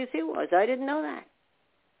crazy as he was. I didn't know that.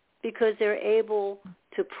 Because they're able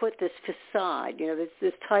to put this facade,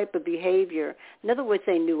 this type of behavior. In other words,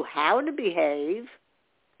 they knew how to behave.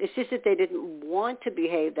 It's just that they didn't want to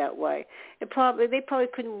behave that way. They probably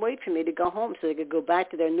couldn't wait for me to go home so they could go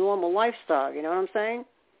back to their normal lifestyle. You know what I'm saying?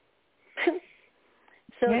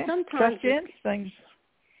 So sometimes instincts.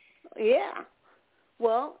 Yeah.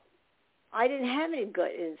 Well, I didn't have any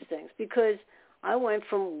gut instincts because I went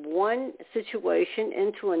from one situation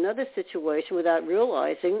into another situation without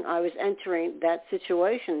realizing I was entering that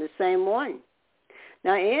situation, the same one.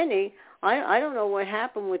 Now, Annie, I don't know what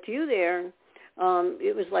happened with you there.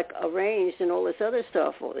 It was like arranged and all this other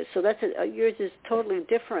stuff. So that's yours is totally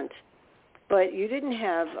different. But you didn't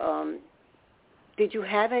have. Did you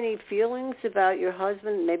have any feelings about your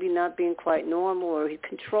husband maybe not being quite normal or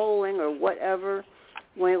controlling or whatever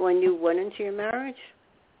when you went into your marriage?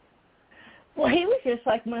 Well, he was just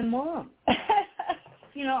like my mom.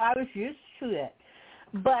 I was used to it.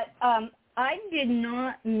 But I did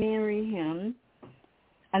not marry him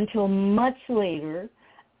until much later.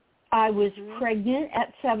 I was pregnant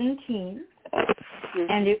at 17,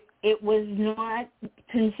 and it was not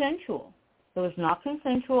consensual. It was not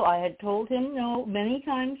consensual. I had told him no many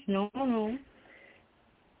times, no.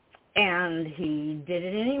 And he did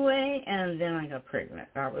it anyway, and then I got pregnant.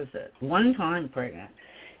 That was it. One time pregnant.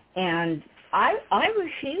 And I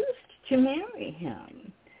refused to marry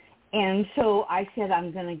him. And so I said,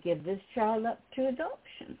 I'm going to give this child up to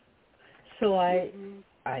adoption. So I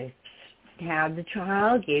had the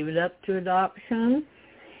child, gave it up to adoption,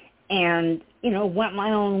 and, went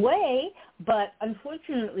my own way. But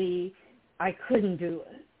unfortunately, I couldn't do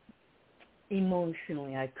it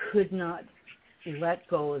emotionally. I could not let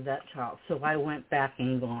go of that child. So I went back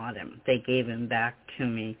and got him. They gave him back to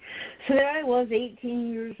me. So there I was,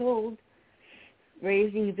 18 years old,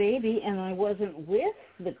 raising a baby, and I wasn't with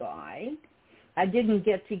the guy. I didn't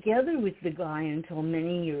get together with the guy until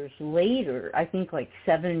many years later, I think like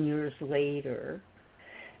 7 years later.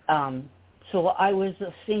 So I was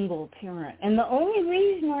a single parent. And the only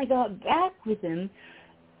reason I got back with him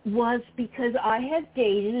was because I had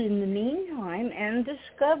dated in the meantime and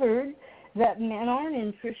discovered that men aren't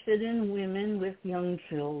interested in women with young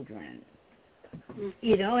children.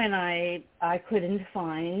 And I couldn't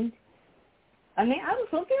find, I was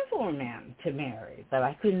looking for a man to marry, but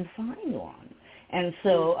I couldn't find one. And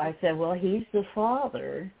so I said, well, he's the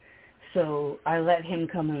father, so I let him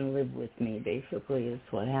come and live with me, basically, is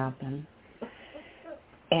what happened.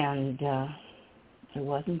 And it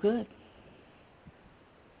wasn't good.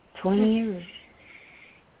 20 years.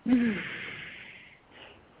 I'm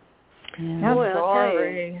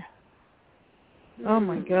sorry. Oh,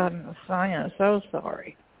 my goodness. I am so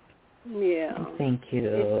sorry. Yeah. Thank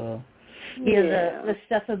you. The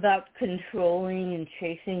stuff about controlling and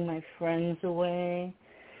chasing my friends away.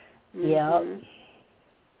 Yep.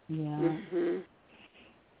 Yeah.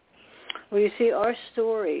 Well, you see, our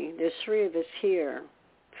story, there's 3 of us here,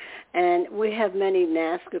 and we have many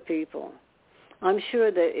NASCA people. I'm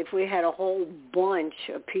sure that if we had a whole bunch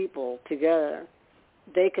of people together,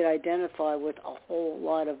 they could identify with a whole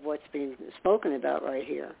lot of what's being spoken about right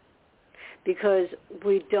here. Because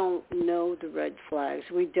we don't know the red flags.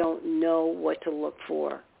 We don't know what to look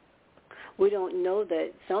for. We don't know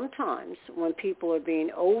that sometimes when people are being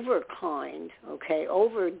over kind,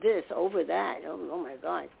 over this, over that, oh my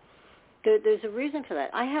God, there's a reason for that.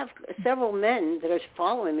 I have several men that are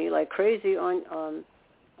following me like crazy on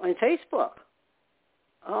Facebook.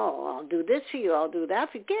 Oh, I'll do this for you. I'll do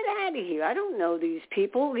that for you. Get out of here. I don't know these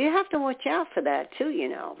people. You have to watch out for that too,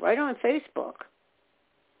 right on Facebook.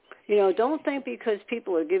 Don't think because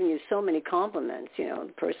people are giving you so many compliments,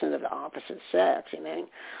 the person of the opposite sex,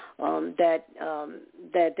 that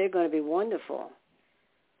they're going to be wonderful.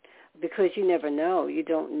 Because you never know. You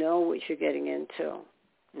don't know what you're getting into.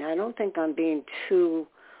 Now, I don't think I'm being too,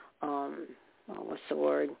 what's the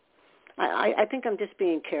word? I think I'm just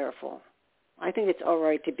being careful. I think it's all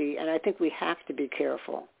right to be, and I think we have to be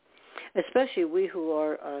careful, especially we who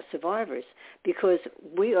are survivors, because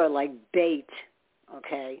we are like bait,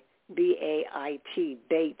 okay, B-A-I-T,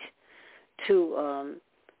 bait, to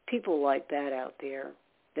people like that out there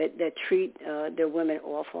that treat their women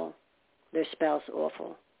awful, their spouse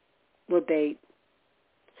awful. We're bait.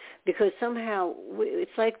 Because somehow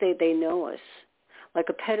it's like they know us, like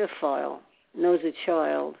a pedophile knows a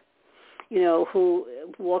child, who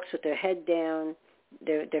walks with their head down,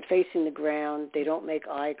 they're facing the ground, they don't make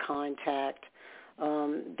eye contact.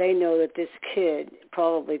 They know that this kid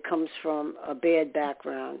probably comes from a bad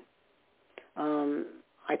background.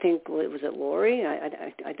 I think, was it Lori?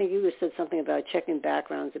 I think you said something about checking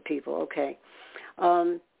backgrounds of people. Okay.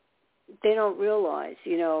 They don't realize,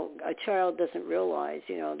 a child doesn't realize,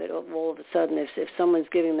 that all of a sudden if someone's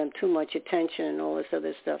giving them too much attention and all this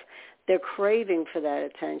other stuff, they're craving for that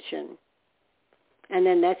attention. And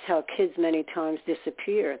then that's how kids many times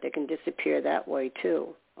disappear. They can disappear that way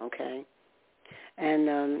too, okay?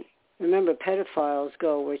 And remember, pedophiles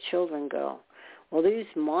go where children go. Well, these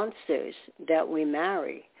monsters that we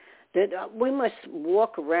marry, that we must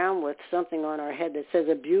walk around with something on our head that says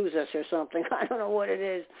abuse us or something. I don't know what it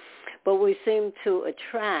is. But we seem to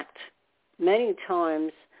attract many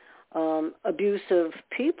times abusive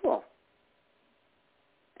people.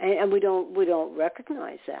 And we don't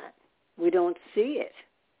recognize that. We don't see it.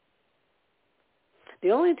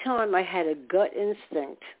 The only time I had a gut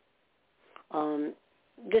instinct,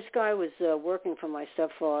 this guy was working for my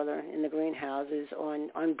stepfather in the greenhouses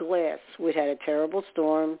on glass. We'd had a terrible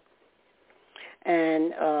storm,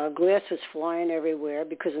 and glass was flying everywhere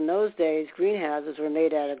because in those days greenhouses were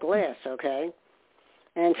made out of glass, okay?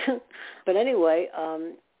 And but anyway,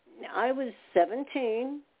 I was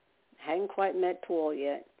 17, hadn't quite met Paul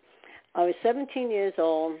yet. I was 17 years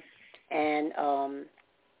old, and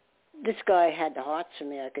this guy had the hots for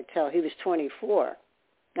me, I could tell. He was 24.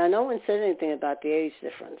 Now, no one said anything about the age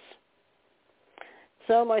difference.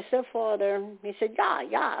 So my stepfather, he said,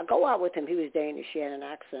 yeah, go out with him. He was Danish. He had an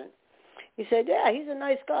accent. He said, yeah, he's a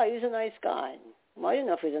nice guy. He's a nice guy. Well, I didn't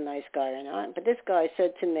know if he was a nice guy or not. But this guy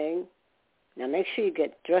said to me, now make sure you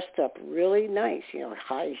get dressed up really nice,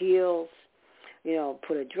 high heels,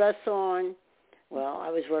 put a dress on. Well, I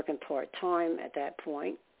was working part-time at that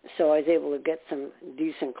point, so I was able to get some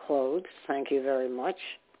decent clothes, thank you very much,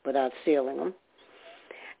 without stealing them.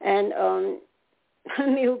 And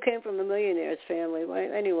me who came from a millionaire's family,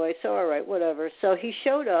 well, anyway, so all right, whatever. So he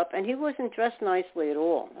showed up, and he wasn't dressed nicely at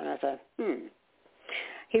all. And I thought,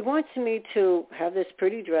 He wants me to have this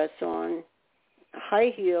pretty dress on, high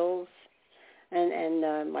heels, and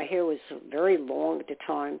my hair was very long at the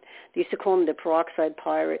time. They used to call him the peroxide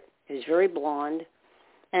pirate. He was very blonde,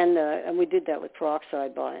 and we did that with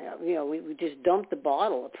peroxide. We just dumped the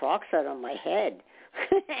bottle of peroxide on my head,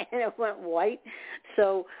 and it went white.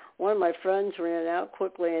 So one of my friends ran out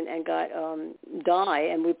quickly and got dye,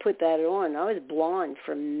 and we put that on. I was blonde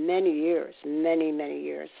for many years, many, many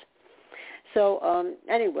years. So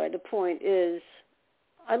anyway, the point is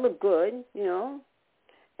I looked good,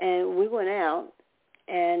 and we went out,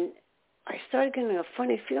 and I started getting a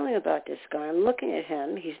funny feeling about this guy. I'm looking at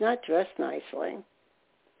him. He's not dressed nicely.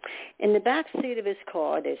 In the back seat of his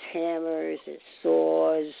car, there's hammers, there's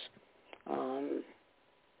saws,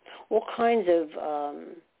 all kinds of,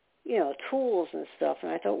 tools and stuff.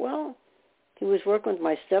 And I thought, well, he was working with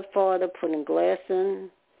my stepfather, putting glass in,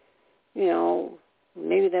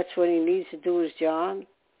 maybe that's what he needs to do his job.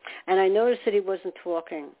 And I noticed that he wasn't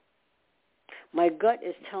talking. My gut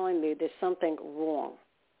is telling me there's something wrong.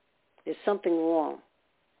 There's something wrong.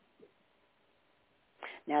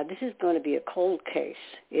 Now, this is going to be a cold case.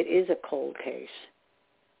 It is a cold case.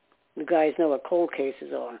 You guys know what cold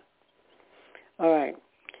cases are. All right.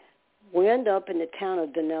 We end up in the town of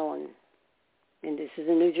Dunellen, and this is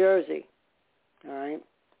in New Jersey. All right.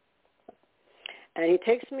 And he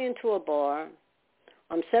takes me into a bar.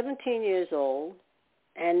 I'm 17 years old,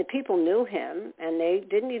 and the people knew him, and they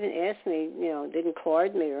didn't even ask me, didn't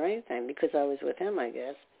card me or anything because I was with him, I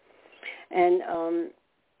guess. And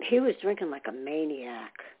he was drinking like a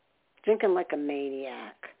maniac.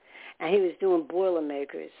 And he was doing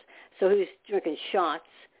Boilermakers. So he was drinking shots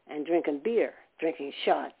and drinking beer, drinking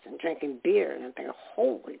shots and drinking beer. And I'm thinking,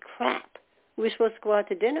 holy crap, we were supposed to go out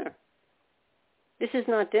to dinner. This is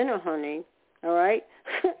not dinner, honey, all right?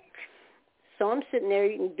 So I'm sitting there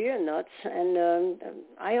eating beer nuts, and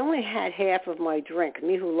I only had half of my drink,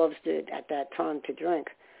 me who loves to, at that time, to drink.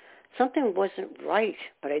 Something wasn't right,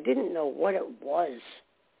 but I didn't know what it was.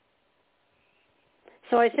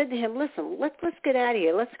 So I said to him, listen, let's get out of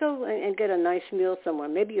here. Let's go and get a nice meal somewhere.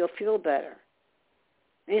 Maybe you'll feel better.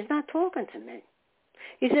 And he's not talking to me.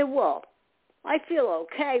 He said, well, I feel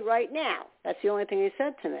okay right now. That's the only thing he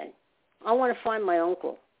said to me. I want to find my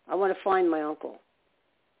uncle. I want to find my uncle.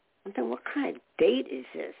 I'm thinking, what kind of date is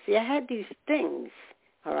this? See, I had these things,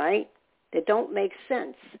 all right, that don't make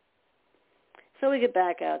sense. So we get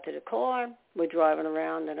back out to the car. We're driving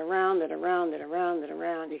around and around and around and around and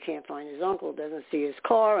around. He can't find his uncle, doesn't see his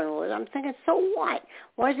car, and all that. I'm thinking, so what?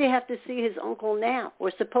 Why does he have to see his uncle now?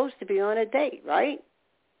 We're supposed to be on a date, right?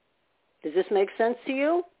 Does this make sense to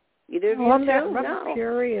you? Either of you two?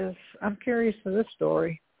 No. I'm curious for this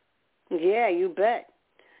story. Yeah, you bet.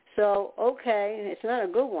 So, okay, it's not a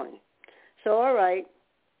good one. So, all right.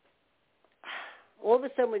 All of a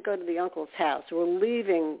sudden we go to the uncle's house. We're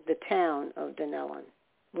leaving the town of Dunellen.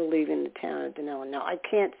 Now, I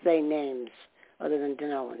can't say names other than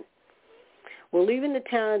Dunellen. We're leaving the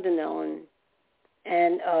town of Dunellen,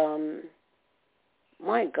 and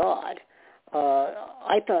my God,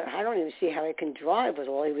 I thought, I don't even see how he can drive with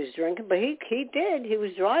all he was drinking, but he did. He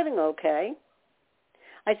was driving okay.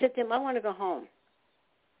 I said to him, I want to go home.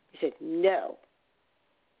 He said, no.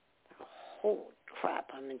 Holy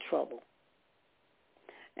crap, I'm in trouble.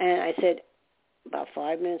 And I said, about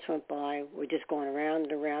 5 minutes went by. We're just going around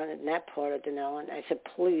and around in that part of Dunellen. I said,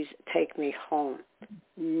 please take me home.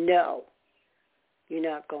 No, you're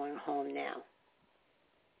not going home now.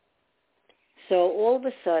 So all of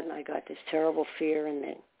a sudden, I got this terrible fear in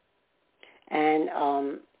me. And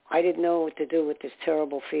I didn't know what to do with this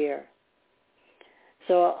terrible fear.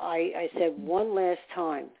 So I said one last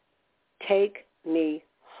time, take me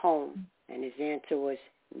home. And his answer was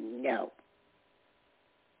no.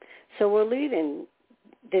 So we're leaving.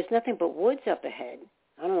 There's nothing but woods up ahead.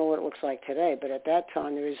 I don't know what it looks like today, but at that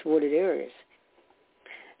time there was wooded areas.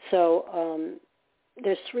 So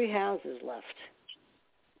there's 3 houses left.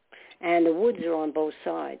 And the woods are on both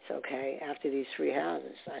sides, okay, after these 3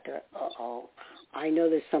 houses. I thought, uh-oh, I know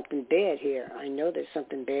there's something bad here. Now,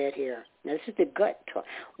 this is the gut talk.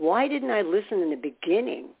 Why didn't I listen in the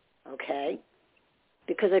beginning, okay?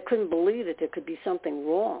 Because I couldn't believe that there could be something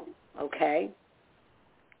wrong, okay?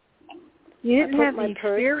 You didn't have the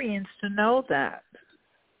experience to know that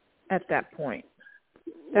at that point.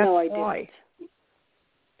 That's no, I why. didn't.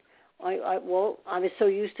 I was so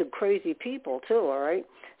used to crazy people too. All right.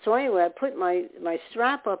 So anyway, I put my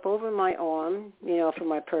strap up over my arm, for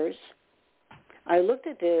my purse. I looked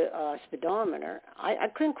at the speedometer. I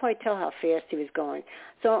couldn't quite tell how fast he was going.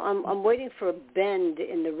 So I'm waiting for a bend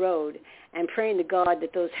in the road and praying to God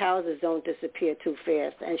that those houses don't disappear too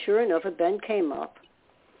fast. And sure enough, a bend came up.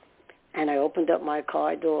 And I opened up my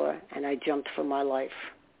car door, and I jumped for my life.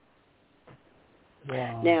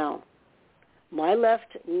 Wow. Now, my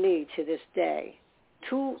left knee to this day,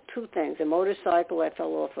 two things. A motorcycle I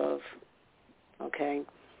fell off of, okay.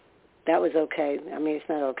 That was okay. I mean, it's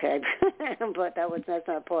not okay, but that's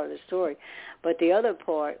not part of the story. But the other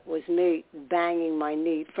part was me banging my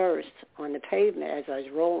knee first on the pavement as I was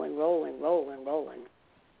rolling.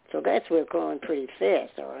 So that's where going pretty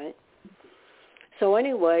fast, all right. So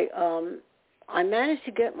anyway, I managed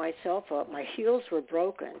to get myself up. My heels were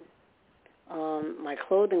broken. My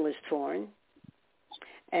clothing was torn.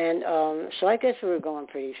 And so I guess we were going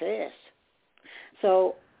pretty fast.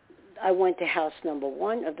 So I went to house number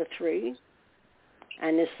 1 of the 3.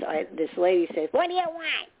 And this lady says, what do you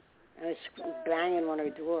want? I was banging on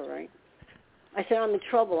her door, right? I said, I'm in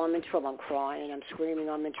trouble. I'm crying. I'm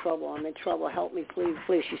screaming, I'm in trouble. Help me,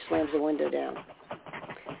 please. She slams the window down.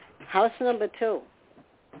 House number 2.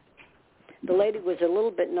 The lady was a little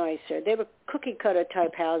bit nicer. They were cookie-cutter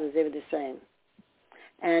type houses. They were the same.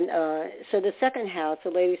 And so the second house, the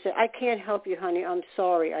lady said, I can't help you, honey. I'm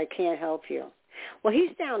sorry. I can't help you. Well, he's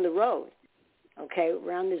down the road, okay,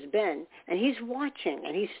 around this bend, and he's watching,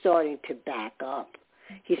 and he's starting to back up.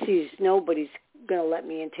 He sees nobody's going to let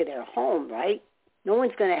me into their home, right? No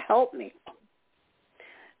one's going to help me.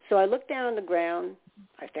 So I looked down on the ground.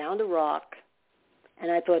 I found a rock.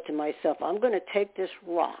 And I thought to myself, I'm going to take this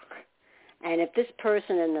rock, and if this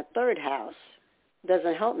person in the 3rd house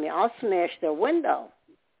doesn't help me, I'll smash their window.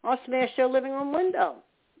 I'll smash their living room window.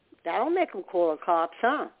 That'll make them call the cops,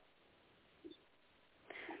 huh?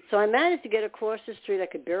 So I managed to get across the street. I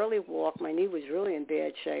could barely walk. My knee was really in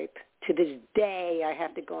bad shape. To this day, I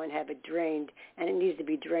have to go and have it drained, and it needs to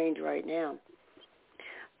be drained right now.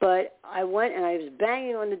 But I went, and I was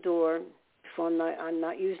banging on the door. I'm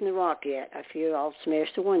not using the rock yet. I feel I'll smash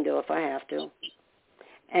the window if I have to.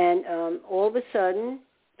 And all of a sudden,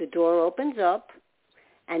 the door opens up,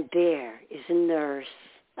 and there is a nurse.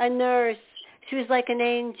 A nurse. She was like an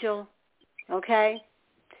angel, okay?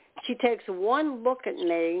 She takes one look at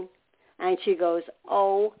me, and she goes,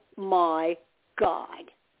 "Oh, my God."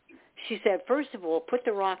 She said, "First of all, put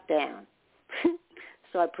the rock down."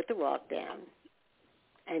 So I put the rock down,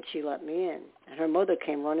 and she let me in. And her mother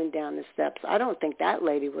came running down the steps. I don't think that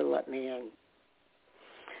lady would let me in.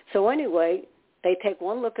 So anyway, they take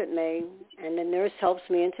one look at me, and the nurse helps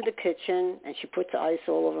me into the kitchen, and she puts ice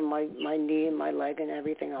all over my knee and my leg and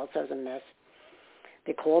everything else. I was a mess.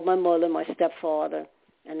 They called my mother, my stepfather,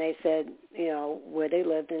 and they said, where they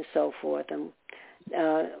lived and so forth. And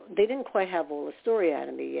they didn't quite have all the story out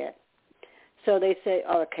of me yet. So they said,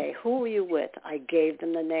 "Okay, who are you with?" I gave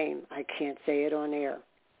them the name. I can't say it on air.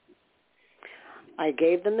 I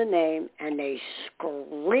gave them the name, and they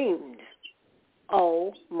screamed.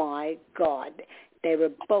 Oh, my God. They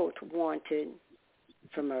were both wanted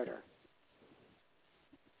for murder.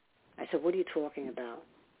 I said, "What are you talking about?"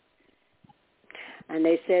 And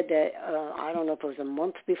they said that, I don't know if it was a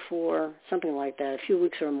month before, something like that, a few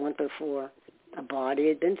weeks or a month before, a body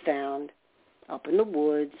had been found up in the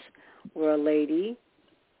woods where a lady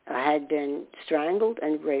had been strangled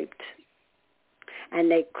and raped. And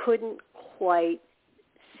they couldn't quite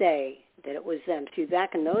say that it was them. See,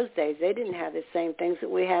 back in those days, they didn't have the same things that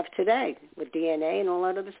we have today with DNA and all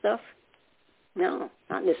that other stuff. No,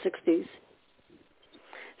 not in the 60s.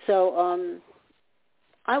 So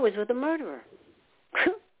I was with a murderer.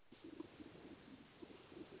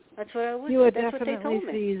 That's what I was. You were That's definitely what they told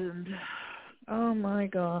me. seasoned. Oh, my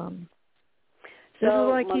God. So this is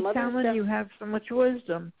why I my keep mother telling you have so much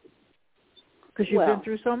wisdom, because you've been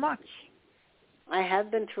through so much. I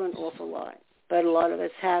have been through an awful lot, but a lot of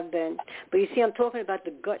us have been. But you see, I'm talking about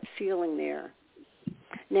the gut feeling there.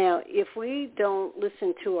 Now, if we don't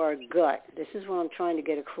listen to our gut, this is what I'm trying to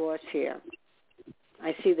get across here.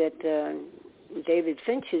 I see that David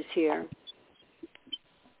Finch is here.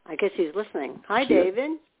 I guess he's listening. Hi,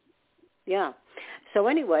 David. Yeah. So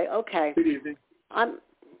anyway, okay. Good evening.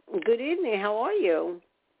 Good evening. How are you?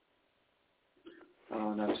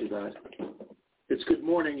 Oh, not too bad. It's good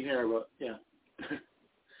morning here, but yeah.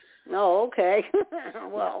 Oh, okay.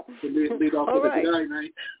 Well, lead off all with right. a good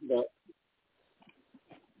night, but.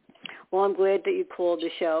 Well, I'm glad that you called the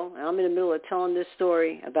show. I'm in the middle of telling this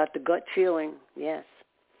story about the gut feeling. Yes.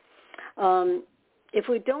 If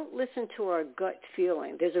we don't listen to our gut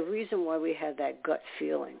feeling, there's a reason why we have that gut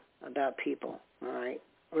feeling about people, all right,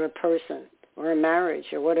 or a person, or a marriage,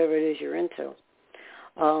 or whatever it is you're into.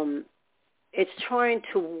 It's trying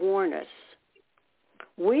to warn us.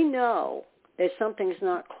 We know that something's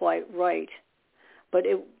not quite right,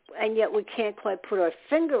 and yet we can't quite put our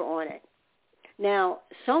finger on it. Now,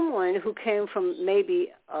 someone who came from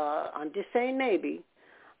maybe, I'm just saying maybe,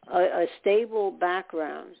 a stable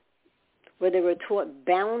background where they were taught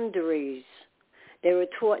boundaries, they were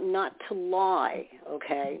taught not to lie,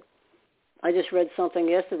 okay? I just read something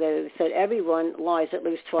yesterday that said everyone lies at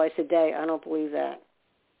least twice a day. I don't believe that.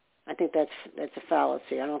 I think that's a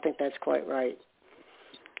fallacy. I don't think that's quite right.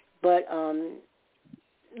 But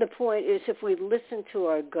the point is, if we listen to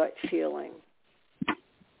our gut feeling,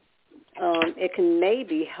 it can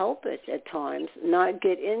maybe help us at times not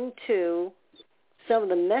get into some of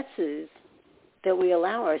the messes that we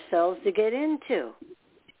allow ourselves to get into.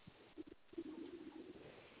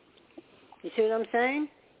 You see what I'm saying?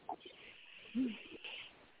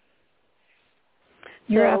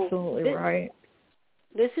 You're absolutely right.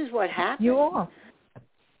 This is what happened. You are.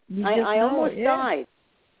 I almost died.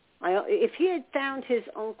 If he had found his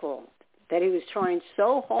uncle that he was trying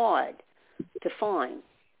so hard to find,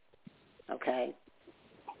 okay,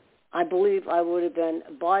 I believe I would have been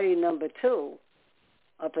body number 2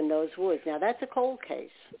 up in those woods. Now, that's a cold case,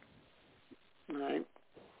 all right?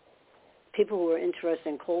 People who are interested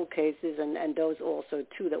in cold cases and those also,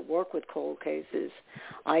 too, that work with cold cases,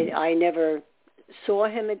 I never saw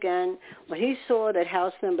him again. When he saw that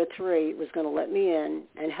house number 3 was going to let me in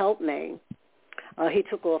and help me, he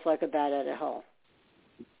took off like a bat out of hell.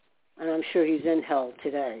 And I'm sure he's in hell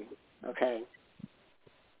today, okay?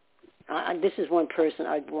 This is one person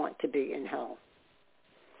I'd want to be in hell,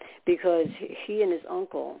 because he and his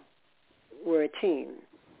uncle were a team.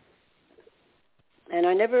 And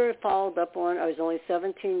I never followed up on it. I was only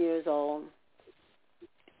 17 years old.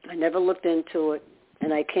 I never looked into it,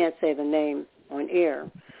 and I can't say the name on air,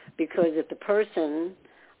 because if the person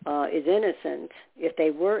is innocent, if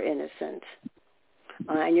they were innocent,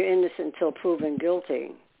 and you're innocent until proven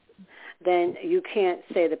guilty, then you can't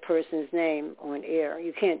say the person's name on air.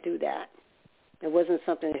 You can't do that. It wasn't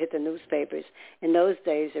something that hit the newspapers. In those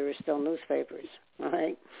days, there were still newspapers, all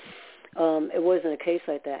right? It wasn't a case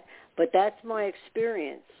like that. But that's my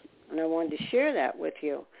experience, And I wanted to share that with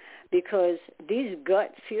you because these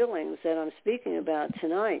gut feelings that I'm speaking about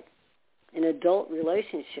tonight in adult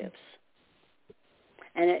relationships,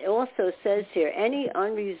 and it also says here, any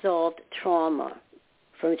unresolved trauma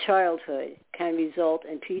from childhood can result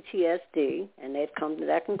in PTSD, and they've come to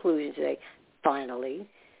that conclusion today, finally,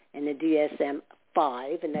 in the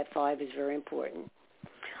DSM-5, and that 5 is very important.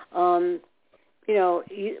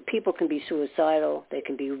 People can be suicidal. They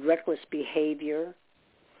can be reckless behavior,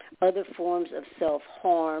 other forms of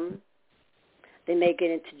self-harm. They may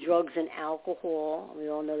get into drugs and alcohol. We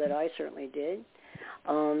all know that I certainly did.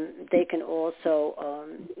 They can also,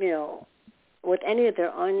 with any of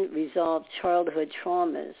their unresolved childhood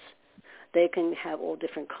traumas, they can have all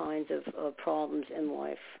different kinds of problems in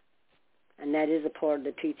life. And that is a part of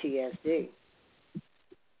the PTSD.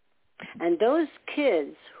 And those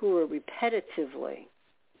kids who are repetitively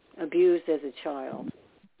abused as a child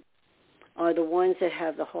are the ones that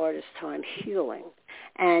have the hardest time healing.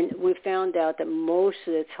 And we found out that most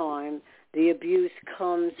of the time the abuse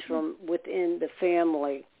comes from within the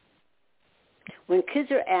family. When kids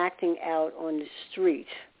are acting out on the street,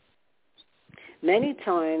 many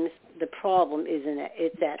times the problem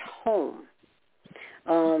it's at home.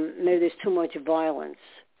 Maybe there's too much violence.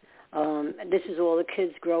 This is all the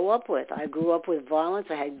kids grow up with. I grew up with violence.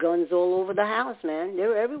 I had guns all over the house, man. They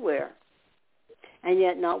were everywhere. And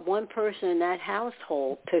yet not one person in that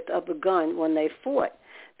household picked up a gun when they fought.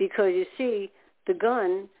 Because, you see, the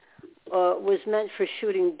gun was meant for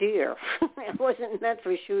shooting deer. It wasn't meant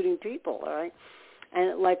for shooting people, all right?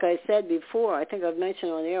 And like I said before, I think I've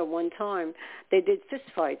mentioned on air one time, they did fist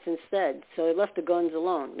fights instead. So they left the guns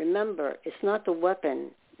alone. Remember, it's not the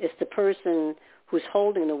weapon. It's the person who's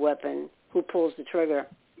holding the weapon who pulls the trigger,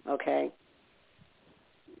 okay?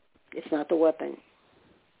 It's not the weapon.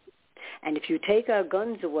 And if you take our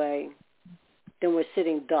guns away, then we're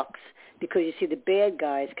sitting ducks. Because, you see, the bad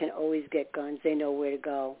guys can always get guns. They know where to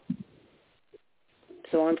go.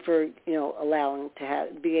 So I'm for, allowing to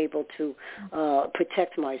be able to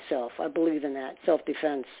protect myself. I believe in that,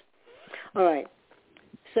 self-defense. All right.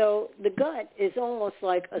 So the gut is almost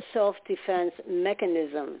like a self-defense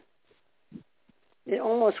mechanism. It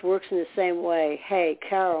almost works in the same way. Hey,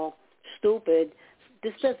 Carol, stupid.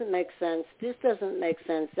 This doesn't make sense. This doesn't make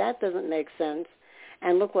sense. That doesn't make sense.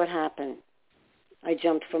 And look what happened. I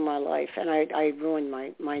jumped for my life, and I ruined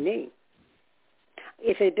my knee.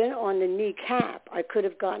 If it had been on the kneecap, I could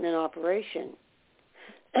have gotten an operation.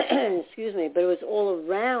 Excuse me, but it was all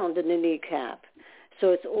around the kneecap. So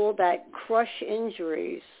it's all that crush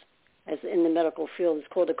injuries, as in the medical field, it's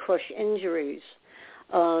called the crush injuries.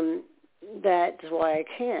 That's why I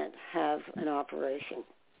can't have an operation.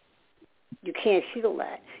 You can't heal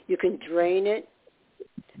that. You can drain it,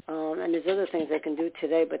 and there's other things they can do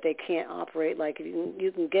today, but they can't operate like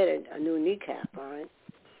you can get a new kneecap, all right?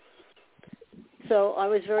 So I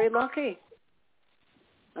was very lucky.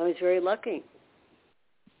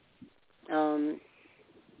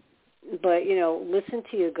 But, listen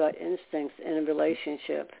to your gut instincts in a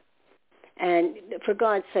relationship. And for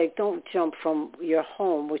God's sake, don't jump from your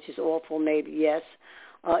home, which is awful, maybe, yes,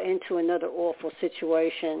 into another awful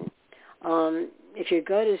situation. If your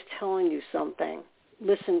gut is telling you something,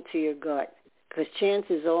 listen to your gut, because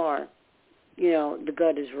chances are, the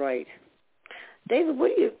gut is right. David,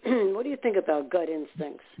 what do you think about gut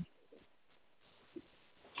instincts?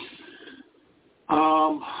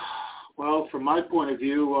 Well, from my point of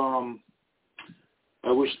view,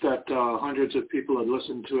 I wish that hundreds of people had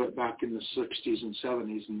listened to it back in the 60s and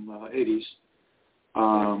 70s and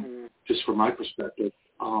 80s, just from my perspective.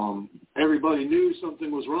 Everybody knew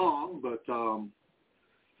something was wrong, but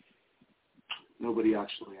nobody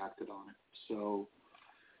actually acted on it. So,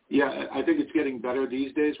 yeah, I think it's getting better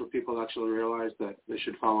these days where people actually realize that they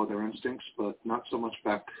should follow their instincts, but not so much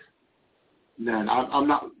back then.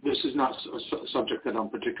 This is not a subject that I'm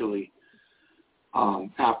particularly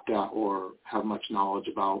apt at or have much knowledge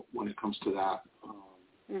about when it comes to that.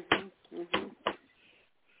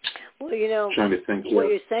 Well, trying to think, what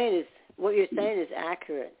you're saying is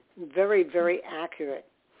accurate, very, very accurate.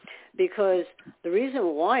 Because the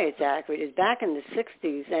reason why it's accurate is back in the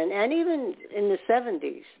 60s and even in the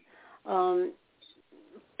 70s,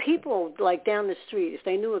 people like down the street, if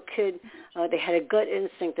they knew a kid, they had a gut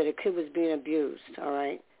instinct that a kid was being abused, all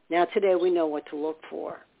right? Now today we know what to look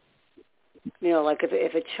for. Like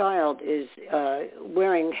if a child is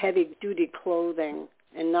wearing heavy-duty clothing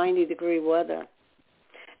in 90-degree weather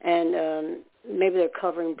and maybe they're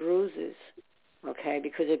covering bruises, okay,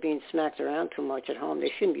 because they're being smacked around too much at home. They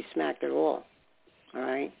shouldn't be smacked at all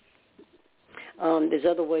right? There's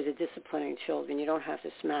other ways of disciplining children. You don't have to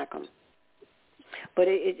smack them. but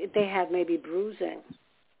they have maybe bruising.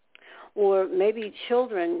 Or maybe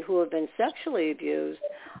children who have been sexually abused,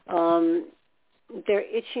 they're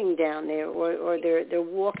itching down there, or they're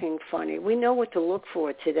walking funny. We know what to look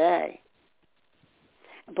for today.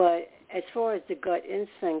 But as far as the gut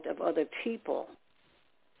instinct of other people,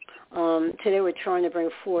 today we're trying to bring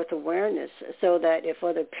forth awareness so that if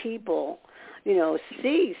other people,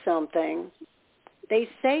 see something, they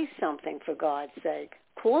say something, for God's sake.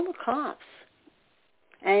 Call the cops.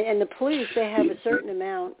 And the police, they have a certain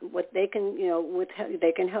amount what they can,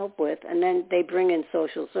 they can help with, and then they bring in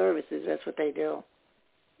social services. That's what they do.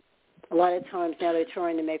 A lot of times now they're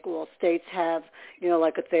trying to make all states have,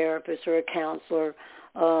 like a therapist or a counselor,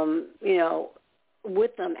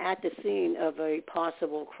 with them at the scene of a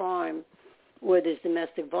possible crime where there's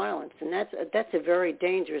domestic violence. And that's a very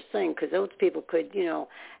dangerous thing, because those people could,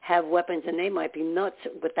 have weapons, and they might be nuts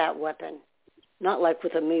with that weapon. Not like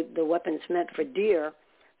with the weapons meant for deer,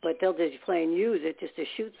 but they'll just plain use it just to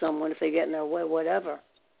shoot someone if they get in their way, whatever.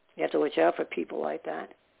 You have to watch out for people like that.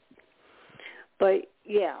 But,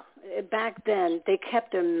 yeah, back then, they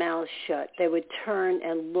kept their mouths shut. They would turn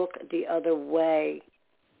and look the other way.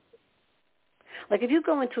 Like if you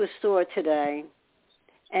go into a store today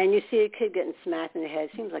and you see a kid getting smacked in the head,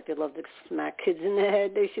 it seems like they love to smack kids in the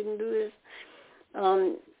head. They shouldn't do this.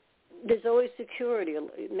 There's always security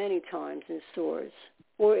many times in stores.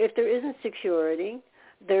 Or if there isn't security,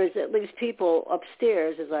 there's at least people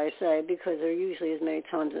upstairs, as I say, because there are usually as many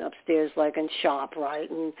times upstairs like in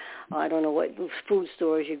ShopRite, and I don't know what food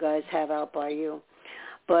stores you guys have out by you.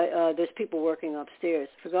 But there's people working upstairs.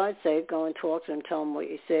 For God's sake, go and talk to them, tell them what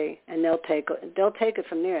you see, and they'll take it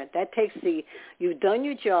from there. That takes you've done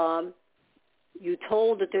your job, you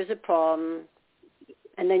told that there's a problem,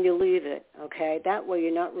 and then you leave it, okay? That way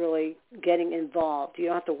you're not really getting involved. You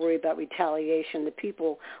don't have to worry about retaliation. The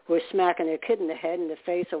people who are smacking their kid in the head, in the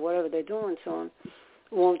face, or whatever they're doing to them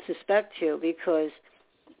won't suspect you, because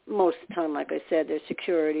most of the time, like I said, there's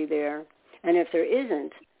security there. And if there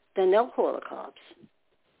isn't, then they'll call the cops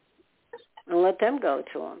and let them go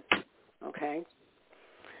to them, okay?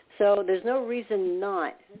 So there's no reason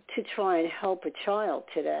not to try and help a child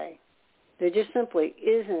today. There just simply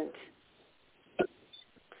isn't.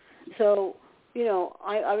 So,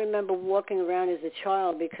 I remember walking around as a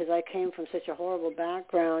child because I came from such a horrible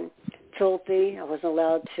background, filthy. I wasn't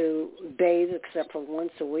allowed to bathe except for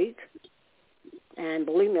once a week. And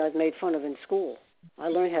believe me, I was made fun of in school. I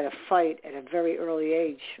learned how to fight at a very early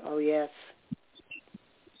age. Oh, yes.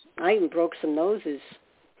 I even broke some noses.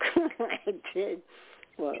 I did.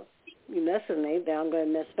 Well, you mess with me, then I'm going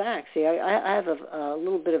to mess back. See, I have a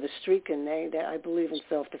little bit of a streak in me that I believe in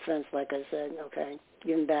self-defense, like I said, okay,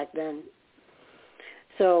 even back then.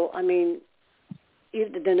 So, I mean,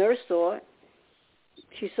 the nurse saw it.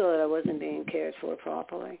 She saw that I wasn't being cared for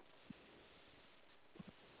properly.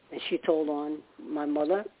 And she told on my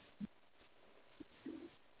mother.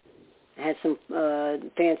 I had some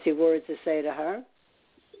fancy words to say to her,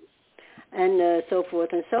 and so forth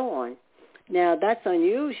and so on. Now, that's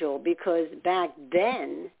unusual because back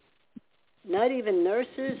then, not even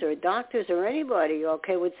nurses or doctors or anybody,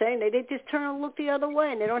 okay, would say, they just turn and look the other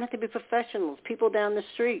way, and they don't have to be professionals, people down the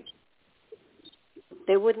street.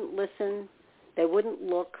 They wouldn't listen, they wouldn't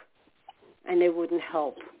look, and they wouldn't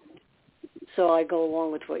help. So I go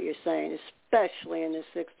along with what you're saying, especially in the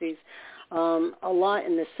 60s. A lot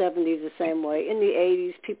in the 70s the same way. In the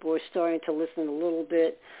 80s, people were starting to listen a little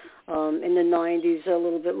bit. In the 90s, a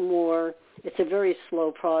little bit more. It's a very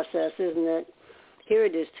slow process, isn't it? Here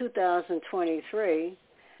it is, 2023,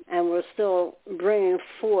 and we're still bringing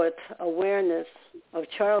forth awareness of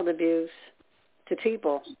child abuse to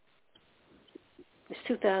people. It's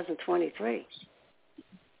 2023.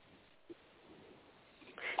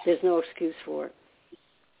 There's no excuse for it.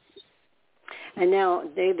 And now,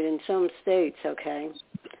 David, in some states, okay,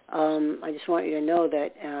 I just want you to know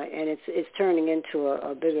that, and it's turning into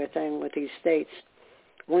a bigger thing with these states.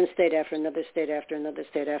 One state after another state after another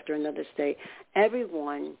state after another state.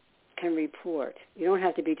 Everyone can report. You don't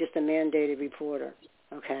have to be just a mandated reporter,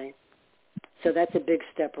 okay? So that's a big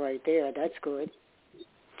step right there. That's good.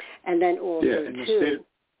 And then also, too,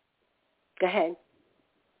 go ahead.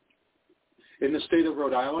 In the state of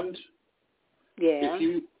Rhode Island, yeah, if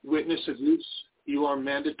you witness abuse, you are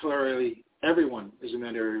everyone is a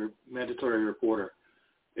mandatory reporter.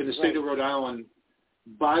 In the state of Rhode Island,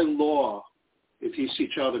 by law, if you see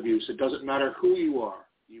child abuse, it doesn't matter who you are,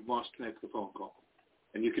 you must make the phone call.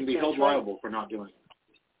 And you can be held liable for not doing it.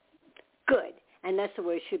 Good. And that's the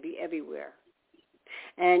way it should be everywhere.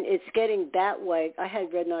 And it's getting that way. I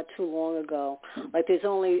had read not too long ago, like there's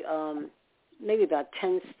only maybe about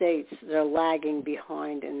 10 states that are lagging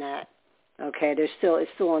behind in that. Okay,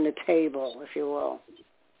 it's still on the table, if you will.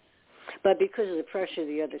 But because of the pressure of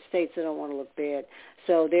the other states, they don't want to look bad.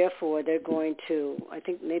 So therefore, they're going to, I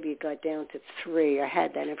think maybe it got down to 3. I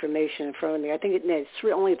had that information in front of me. I think it's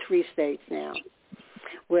only 3 states now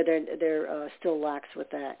where they're still lax with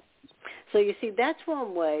that. So you see, that's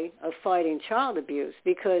one way of fighting child abuse,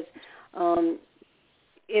 because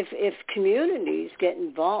if communities get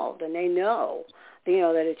involved and they know, that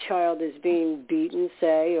a child is being beaten,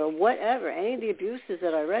 say, or whatever, any of the abuses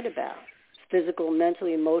that I read about, physical, mental,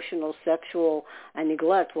 emotional, sexual, and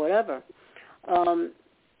neglect, whatever,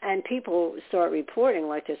 and people start reporting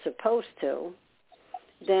like they're supposed to,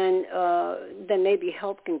 then maybe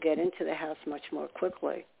help can get into the house much more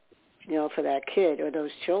quickly, for that kid or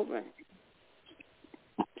those children.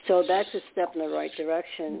 So that's a step in the right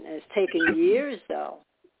direction. It's taken years, though,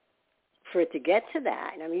 for it to get to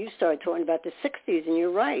that. I mean, you started talking about the 60s, and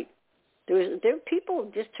you're right. There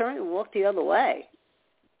people just turned and walked the other way.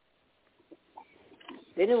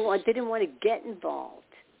 They didn't want to get involved.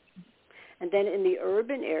 And then in the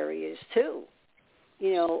urban areas too,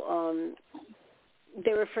 they're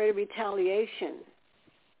afraid of retaliation.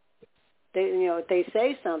 If they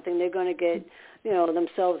say something, they're going to get,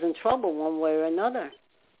 themselves in trouble one way or another.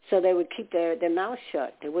 So they would keep their mouth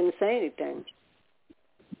shut. They wouldn't say anything.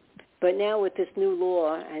 But now with this new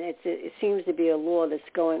law, and it seems to be a law that's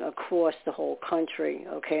going across the whole country,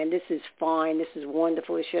 okay, and this is fine, this is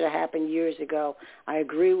wonderful, it should have happened years ago. I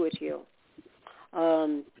agree with you.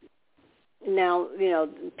 Now,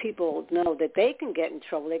 people know that they can get in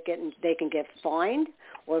trouble, they can get fined,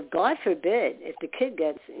 or God forbid, if the kid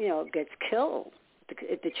gets killed,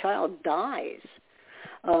 if the child dies,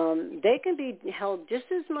 they can be held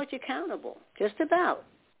just as much accountable, just about,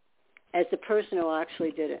 as the person who actually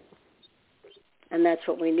did it. And that's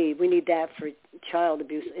what we need. We need that for child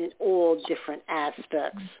abuse in all different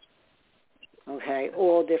aspects. Okay,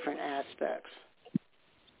 all different aspects.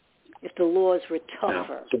 If the laws were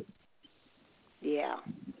tougher. Yeah.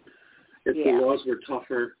 If the laws were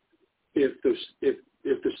tougher, if the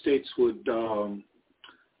states would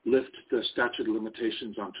lift the statute of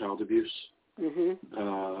limitations on child abuse.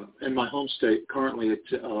 Mm-hmm. In my home state, currently,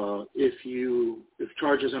 if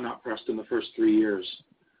charges are not pressed in the first 3 years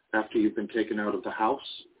after you've been taken out of the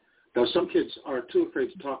house. Now, some kids are too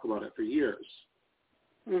afraid to talk about it for years.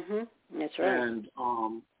 Mm-hmm. That's right. And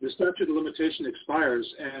the statute of limitation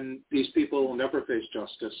expires, and these people will never face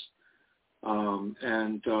justice.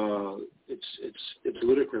 It's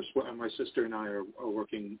ludicrous. My sister and I are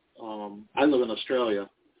working. I live in Australia,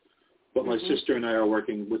 but my sister and I are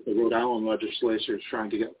working with the Rhode Island legislators trying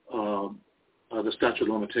to get the statute of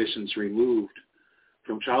limitations removed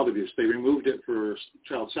from child abuse. They removed it for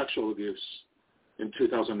child sexual abuse in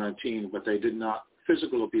 2019, but they did not.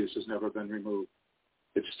 Physical abuse has never been removed.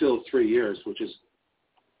 It's still 3 years, which is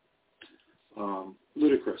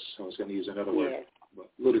ludicrous. I was going to use another word, but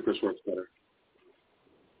ludicrous works better.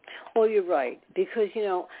 Well, you're right, because,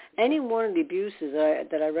 any one of the abuses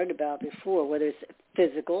that I read about before, whether it's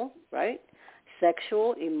physical, right,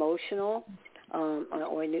 sexual, emotional,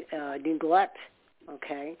 or neglect,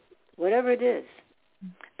 okay, whatever it is,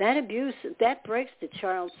 that abuse, that breaks the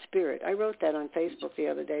child's spirit. I wrote that on Facebook the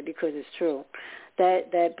other day because it's true.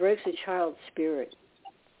 That breaks the child's spirit.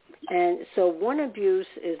 And so one abuse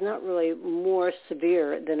is not really more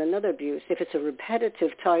severe than another abuse if it's a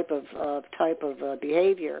repetitive type of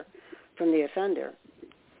behavior from the offender.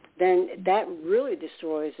 Then that really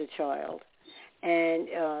destroys the child, and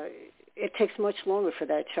it takes much longer for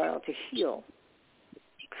that child to heal.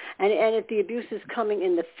 And if the abuse is coming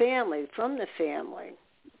in the family, from the family,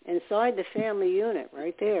 inside the family unit,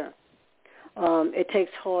 right there, it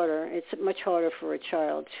takes harder. It's much harder for a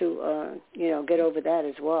child to, get over that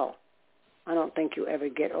as well. I don't think you ever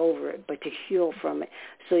get over it, but to heal from it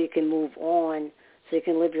so you can move on, so you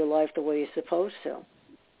can live your life the way you're supposed to.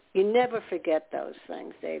 You never forget those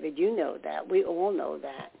things, David. You know that. We all know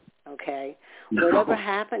that, okay? No. Whatever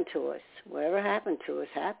happened to us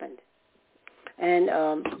happened. And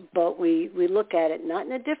but we look at it not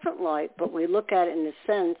in a different light, but we look at it in the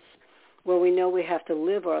sense where we know we have to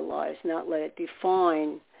live our lives, not let it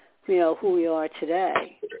define, who we are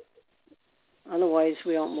today. Otherwise,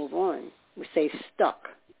 we don't move on. We stay stuck,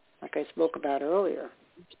 like I spoke about earlier.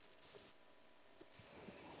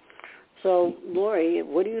 So, Lori,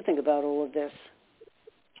 what do you think about all of this?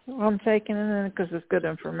 Well, I'm taking it in because it's good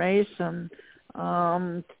information.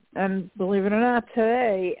 And believe it or not,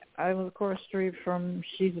 today I was across the street from,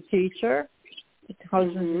 she's a teacher, the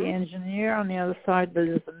husband's the engineer, on the other side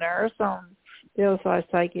there's a nurse, on the other side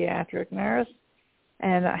psychiatric nurse,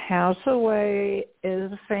 And a house away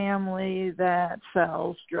is a family that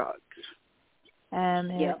sells drugs. And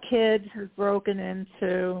their kids have broken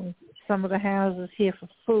into some of the houses here for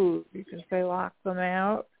food because they lock them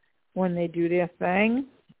out when they do their thing.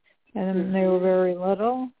 And they were very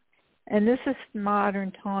little. And this is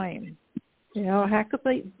modern time. You know, how could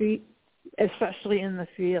they be, especially in the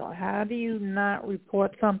field, how do you not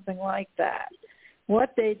report something like that?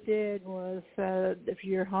 What they did was, if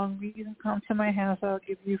you're hungry, you can come to my house, I'll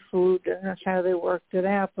give you food, and that's how they worked it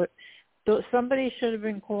out. But somebody should have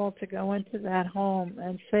been called to go into that home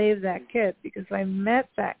and save that kid, because I met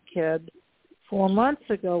that kid 4 months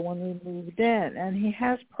ago when we moved in, and he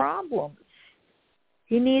has problems.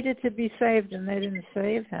 He needed to be saved, and they didn't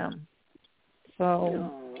save him.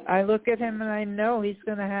 So I look at him, and I know he's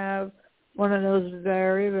going to have one of those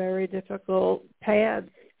very, very difficult paths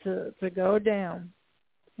to go down.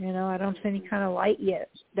 You know, I don't see any kind of light yet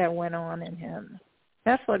that went on in him.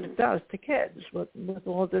 That's what it does to kids with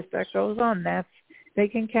all this that goes on. They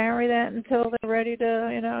can carry that until they're ready to,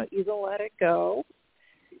 you know, either let it go,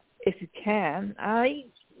 if you can. I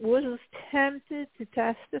was tempted to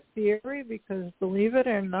test the theory because, believe it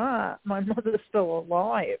or not, my mother's still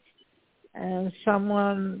alive. And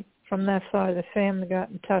someone from that side of the family got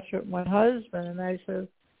in touch with my husband, and I said,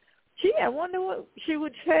 gee, I wonder what she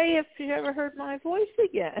would say if she ever heard my voice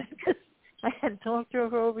again. Because I hadn't talked to her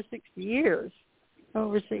for over 60 years.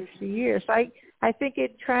 I think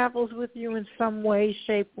it travels with you in some way,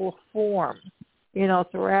 shape, or form, you know,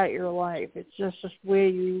 throughout your life. It's just where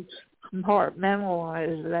you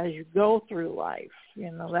compartmentalize it as you go through life. You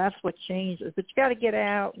know, that's what changes. But you got to get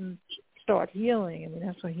out and start healing. I mean,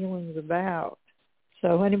 that's what healing is about.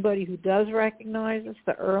 So anybody who does recognize this,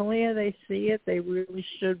 the earlier they see it, they really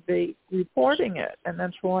should be reporting it. And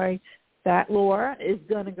that's why that law is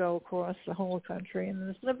going to go across the whole country. And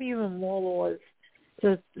there's going to be even more laws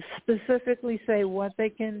to specifically say what they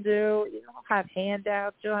can do. You know, have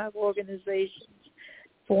handouts, you'll have organizations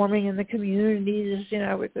forming in the communities, you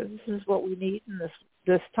know, because this is what we need in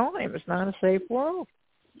this time. It's not a safe world.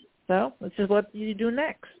 So this is what you do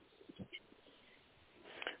next.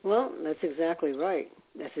 Well, that's exactly right.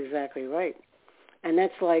 And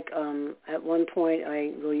that's like at one point,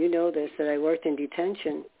 you know this, that I worked in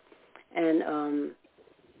detention, and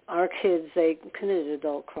our kids, they committed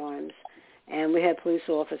adult crimes, and we had police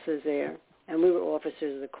officers there, and we were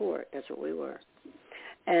officers of the court. That's what we were.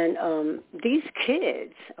 And these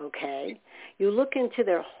kids, okay, you look into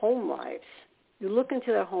their home lives.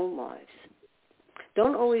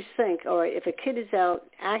 Don't always think, all right, if a kid is out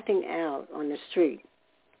acting out on the street,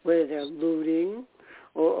 whether they're looting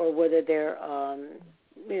or whether they're,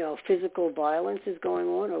 you know, physical violence is going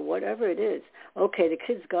on or whatever it is, okay, the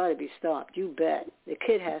kid's got to be stopped. You bet. The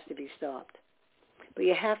kid has to be stopped. But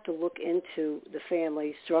you have to look into the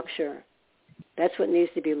family structure. That's what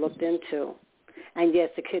needs to be looked into. And, yes,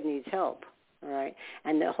 the kid needs help, all right,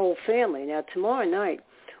 and the whole family. Now, tomorrow night,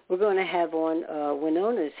 we're going to have on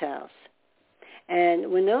Winona's House.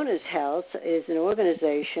 And Winona's House is an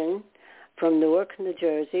organization from Newark, New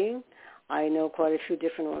Jersey. I know quite a few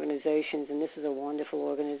different organizations, and this is a wonderful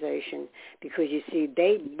organization because, you see,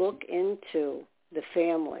 they look into the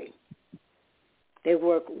family. They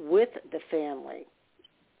work with the family.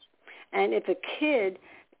 And if a kid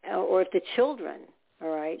or if the children, all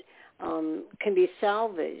right, can be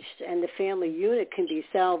salvaged and the family unit can be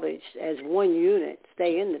salvaged as one unit,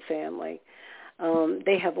 stay in the family,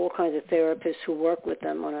 they have all kinds of therapists who work with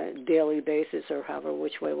them on a daily basis or however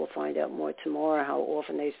which way. We'll find out more tomorrow how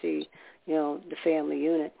often they see, you know, the family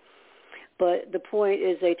unit. But the point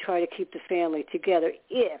is they try to keep the family together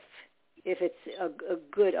if it's a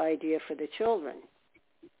good idea for the children.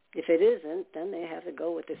 If it isn't, then they have to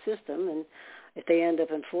go with the system. And if they end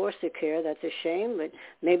up in foster care, that's a shame, but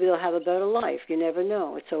maybe they'll have a better life. You never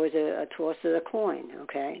know. It's always a toss of the coin,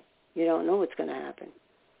 okay? You don't know what's going to happen.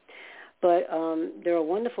 But they're a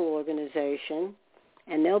wonderful organization,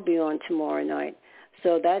 and they'll be on tomorrow night.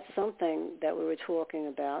 So that's something that we were talking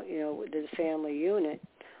about, you know, with the family unit.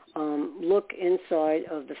 Look inside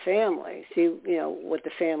of the family, see, you know, what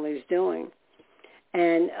the family's doing.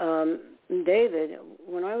 And David,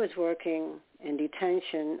 when I was working in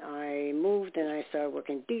detention, I moved and I started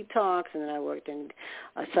working detox, and then I worked in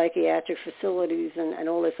psychiatric facilities and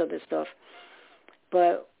all this other stuff.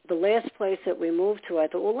 But the last place that we moved to, I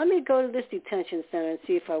thought, well, let me go to this detention center and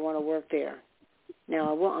see if I want to work there.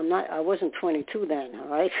 Now, I wasn't 22 then, all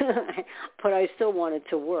right? But I still wanted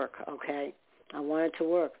to work, okay? I wanted to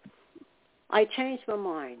work. I changed my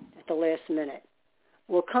mind at the last minute.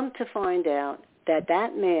 Well, come to find out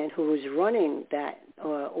that man who was running that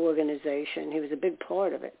organization, he was a big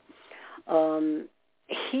part of it,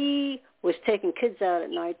 he was taking kids out at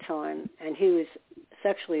nighttime, and he was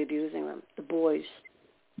sexually abusing them, the boys,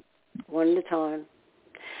 one at a time.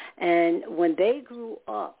 And when they grew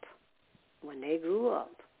up, one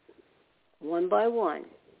by one,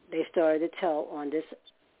 they started to tell on this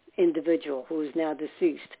individual who is now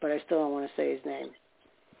deceased, but I still don't want to say his name.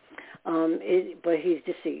 But he's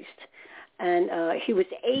deceased. And he was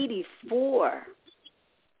 84.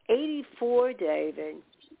 84, David.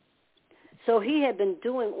 So he had been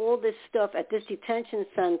doing all this stuff at this detention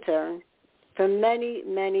center for many,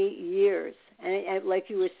 many years. And like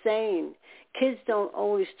you were saying, kids don't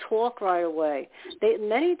always talk right away.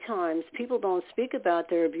 Many times people don't speak about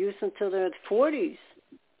their abuse until they're 40s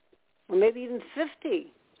or maybe even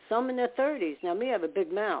 50. Some in their 30s. Now, me, I have a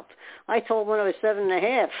big mouth. I told when I was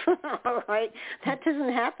 7.5. All right? That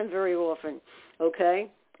doesn't happen very often, okay?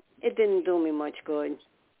 It didn't do me much good,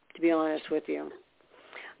 to be honest with you.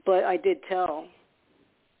 But I did tell.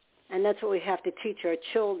 And that's what we have to teach our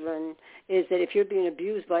children, is that if you're being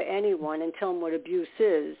abused by anyone, and tell them what abuse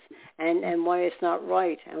is and why it's not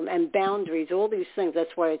right, and boundaries, all these things.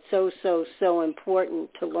 That's why it's so, so, so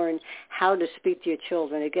important to learn how to speak to your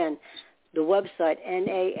children. Again, the website,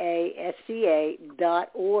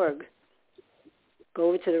 naasca.org. Go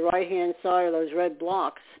over to the right-hand side of those red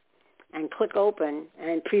blocks and click open.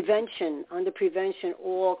 And prevention, under prevention,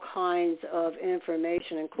 all kinds of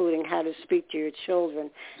information, including how to speak to your children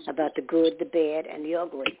about the good, the bad, and the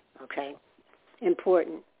ugly, okay?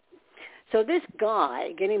 Important. So this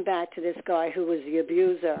guy, getting back to this guy who was the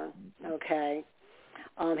abuser, okay,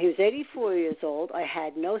 he was 84 years old. I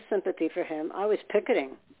had no sympathy for him. I was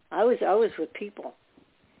picketing. I was with people.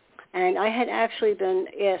 And I had actually been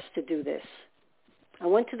asked to do this. I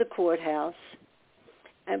went to the courthouse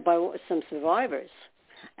and by some survivors.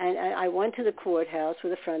 And I went to the courthouse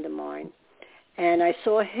with a friend of mine, and I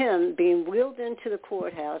saw him being wheeled into the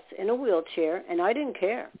courthouse in a wheelchair, and I didn't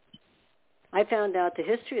care. I found out the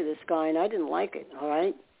history of this guy, and I didn't like it, all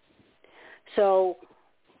right? So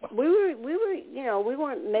we were, we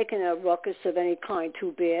weren't making a ruckus of any kind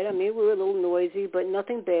too bad. I mean, we were a little noisy, but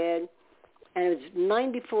nothing bad. And it was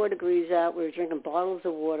 94 degrees out. We were drinking bottles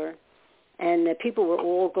of water. And the people were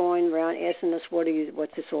all going around asking us,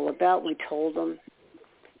 what's this all about? We told them.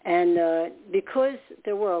 And because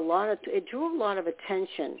there were it drew a lot of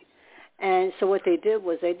attention. And so what they did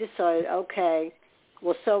was they decided, okay,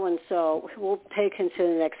 well, so-and-so, we'll take him to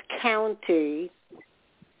the next county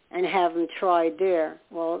and have him tried there.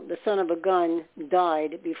 Well, the son of a gun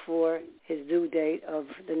died before his due date of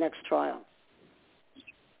the next trial.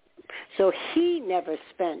 So he never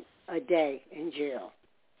spent a day in jail.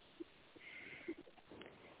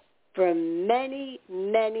 For many,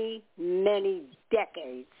 many, many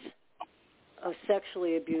decades of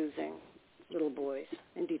sexually abusing little boys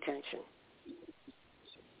in detention.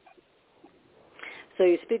 So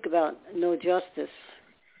you speak about no justice.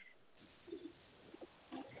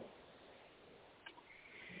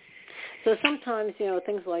 So sometimes,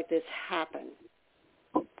 things like this happen.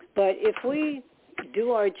 But if we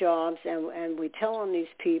do our jobs and we tell on these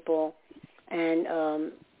people and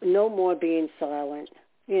no more being silent,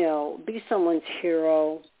 be someone's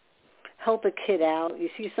hero, help a kid out. You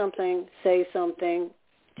see something, say something,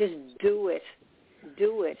 just do it.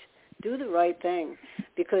 Do it. Do the right thing.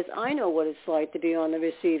 Because I know what it's like to be on the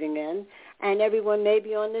receiving end, and everyone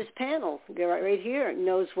maybe on this panel right here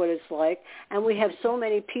knows what it's like. And we have so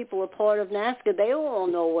many people a part of NAASCA, they all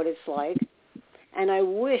know what it's like. And I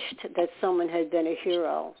wished that someone had been a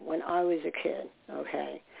hero when I was a kid,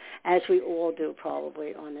 okay, as we all do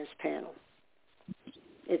probably on this panel.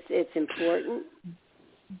 It's important.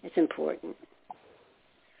 It's important.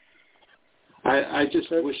 I just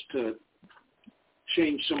wish to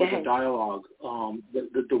change some of the dialogue.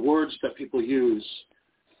 The words that people use.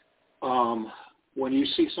 When you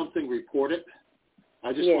see something, report it.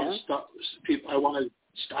 I just want to stop.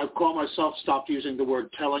 I call myself stop using the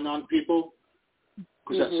word telling on people,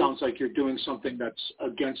 because that sounds like you're doing something that's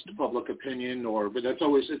against public opinion, but it's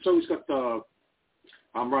always got the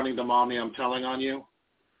I'm running the mommy, I'm telling on you.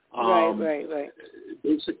 Right.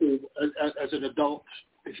 Basically, as an adult,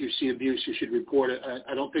 if you see abuse, you should report it.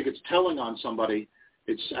 I don't think it's telling on somebody.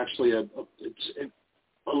 It's actually a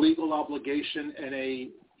legal obligation and a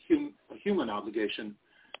human obligation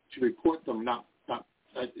to report them.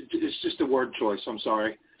 It's just a word choice. I'm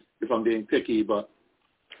sorry if I'm being picky, but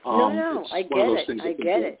no, I get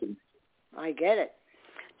it.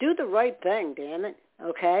 Do the right thing, damn it,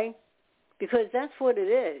 okay? Because that's what it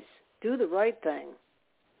is. Do the right thing.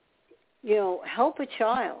 Help a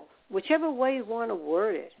child, whichever way you want to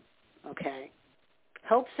word it, okay?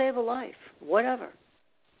 Help save a life, whatever.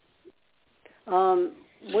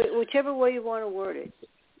 Whichever way you want to word it,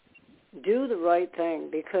 do the right thing,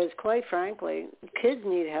 because quite frankly, kids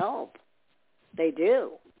need help. They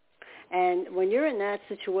do. And when you're in that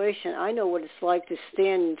situation, I know what it's like to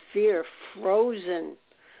stand in fear, frozen,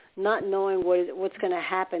 not knowing what's going to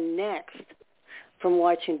happen next, from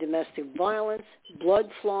watching domestic violence,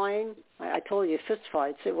 blood flying. I told you, fist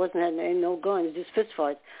fights. It wasn't no guns, just fist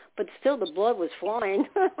fights. But still, the blood was flying.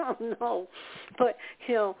 Oh, no. But,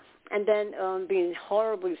 and then being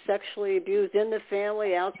horribly sexually abused in the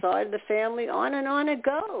family, outside of the family, on it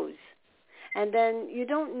goes. And then you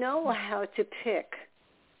don't know how to pick.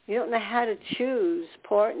 You don't know how to choose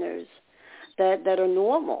partners that are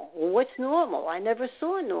normal. Well, what's normal? I never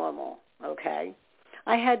saw normal, okay?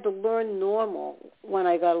 I had to learn normal when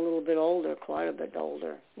I got a little bit older, quite a bit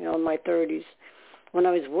older, in my 30s. When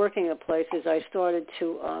I was working at places, I started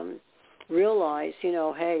to realize,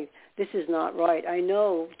 hey, this is not right. I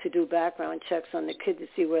know to do background checks on the kid to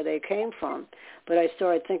see where they came from, but I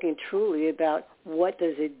started thinking truly about what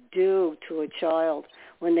does it do to a child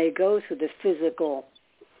when they go through the physical,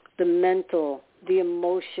 the mental, the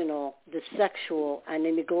emotional, the sexual, and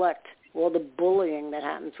the neglect, all the bullying that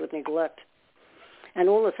happens with neglect, and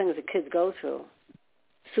all the things that kids go through,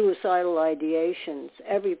 suicidal ideations,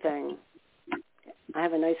 everything. I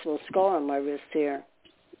have a nice little scar on my wrist here.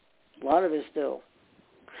 A lot of us do.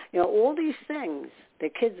 All these things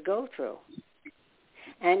that kids go through.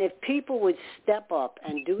 And if people would step up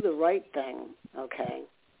and do the right thing, okay,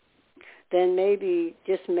 then maybe,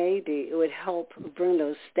 just maybe, it would help bring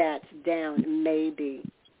those stats down, maybe,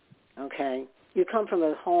 okay? You come from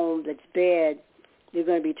a home that's bad, you're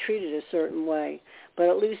going to be treated a certain way. But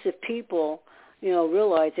at least if people,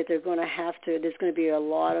 realize that they're going to there's going to be a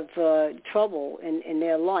lot of trouble in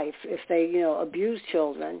their life if they, abuse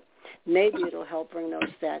children, maybe it'll help bring those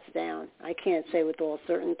stats down. I can't say with all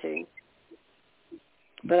certainty.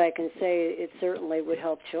 But I can say it certainly would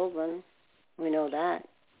help children. We know that.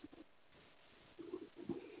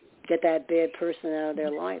 Get that bad person out of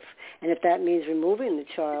their life. And if that means removing the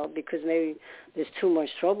child because maybe there's too much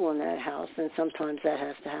trouble in that house, then sometimes that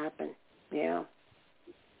has to happen. Yeah.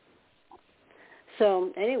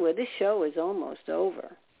 So anyway, this show is almost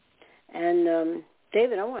over. And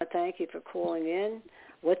David, I want to thank you for calling in.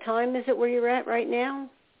 What time is it where you're at right now?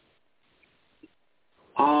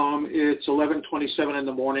 It's 11:27 in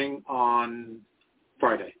the morning on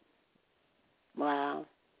Friday. Wow.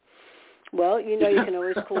 Well, you can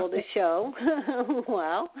always call the show.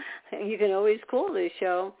 Wow. You can always call this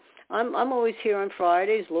show. I'm always here on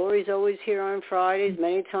Fridays. Lori's always here on Fridays.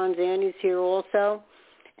 Many times Annie's here also.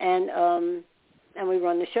 And we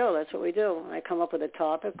run the show. That's what we do. I come up with a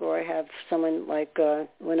topic, or I have someone like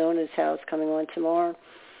Winona's house coming on tomorrow.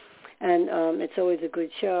 And it's always a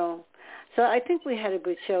good show. So I think we had a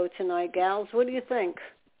good show tonight, gals. What do you think?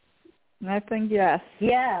 I think yes.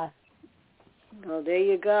 Yeah. Oh, there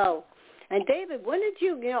you go. And David, when did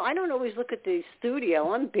you I don't always look at the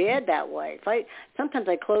studio. I'm bad that way. Sometimes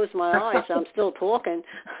I close my eyes, so I'm still talking.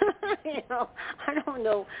 I don't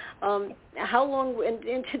know. How long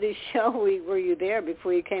into the show were you there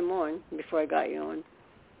before you came on, before I got you on?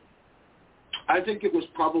 I think it was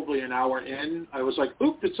probably an hour in. I was like,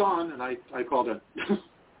 oop, it's on, and I called in.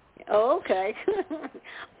 Oh, okay.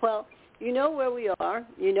 Well, you know where we are.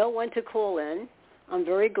 You know when to call in. I'm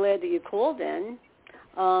very glad that you called in.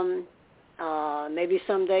 Maybe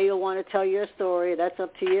someday you'll want to tell your story. That's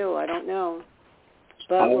up to you. I don't know.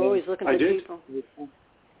 But we're always looking for people.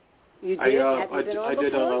 You did? Have you been on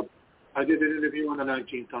before? I did an interview on the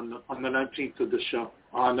 19th, on the 19th of this show.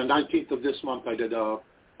 On the 19th of this month, I did a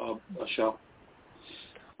show.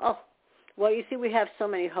 Oh, well, you see, we have so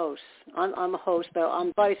many hosts. I'm a host, but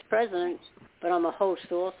I'm vice president, but I'm a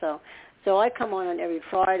host also. So I come on every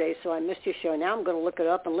Friday, so I missed your show. Now I'm going to look it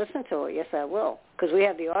up and listen to it. Yes, I will, because we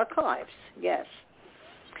have the archives. Yes.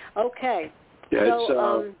 Okay. Yeah,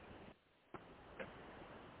 so,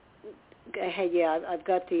 hey, yeah, I've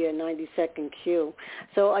got the 90-second cue.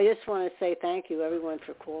 So I just want to say thank you, everyone,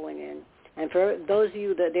 for calling in. And for those of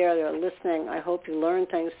you that are listening, I hope you learned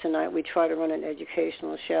things tonight. We try to run an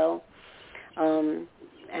educational show and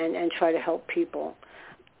try to help people.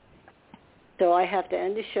 So I have to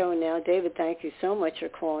end the show now. David, thank you so much for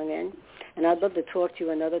calling in. And I'd love to talk to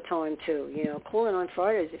you another time, too. Call in on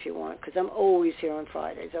Fridays if you want, because I'm always here on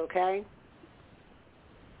Fridays, okay?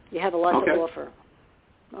 You have a lot to offer.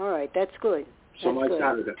 All right, that's good. So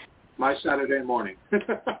my Saturday morning.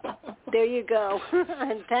 There you go.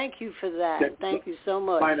 And thank you for that. Thank you so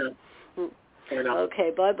much. Bye now. Bye now.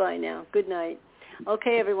 Okay, bye-bye now. Good night.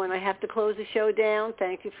 Okay, everyone, I have to close the show down.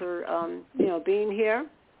 Thank you for, being here.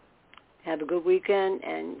 Have a good weekend,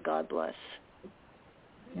 and God bless.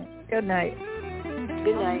 Good night.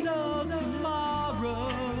 Good night.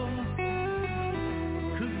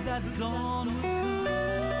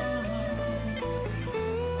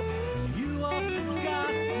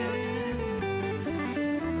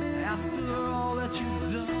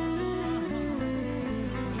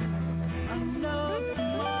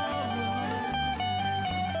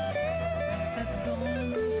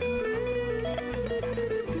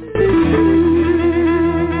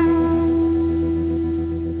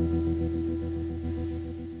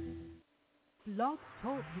 Blog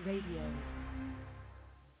Talk Radio.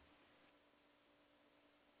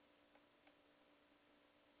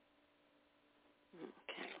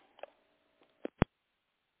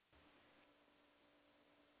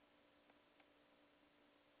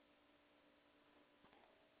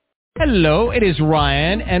 Hello, it is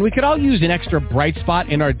Ryan, and we could all use an extra bright spot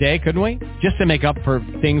in our day, couldn't we? Just to make up for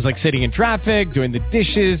things like sitting in traffic, doing the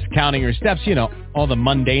dishes, counting your steps, you know, all the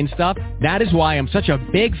mundane stuff. That is why I'm such a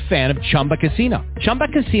big fan of Chumba Casino. Chumba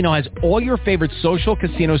Casino has all your favorite social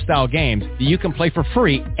casino-style games that you can play for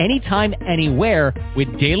free anytime, anywhere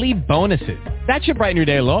with daily bonuses. That should brighten your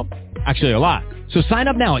day a little. Actually, a lot. So sign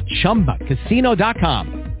up now at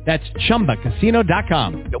ChumbaCasino.com. That's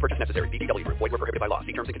ChumbaCasino.com. No purchase necessary. VGW Group. Void where prohibited by law.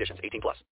 See terms and conditions. 18+.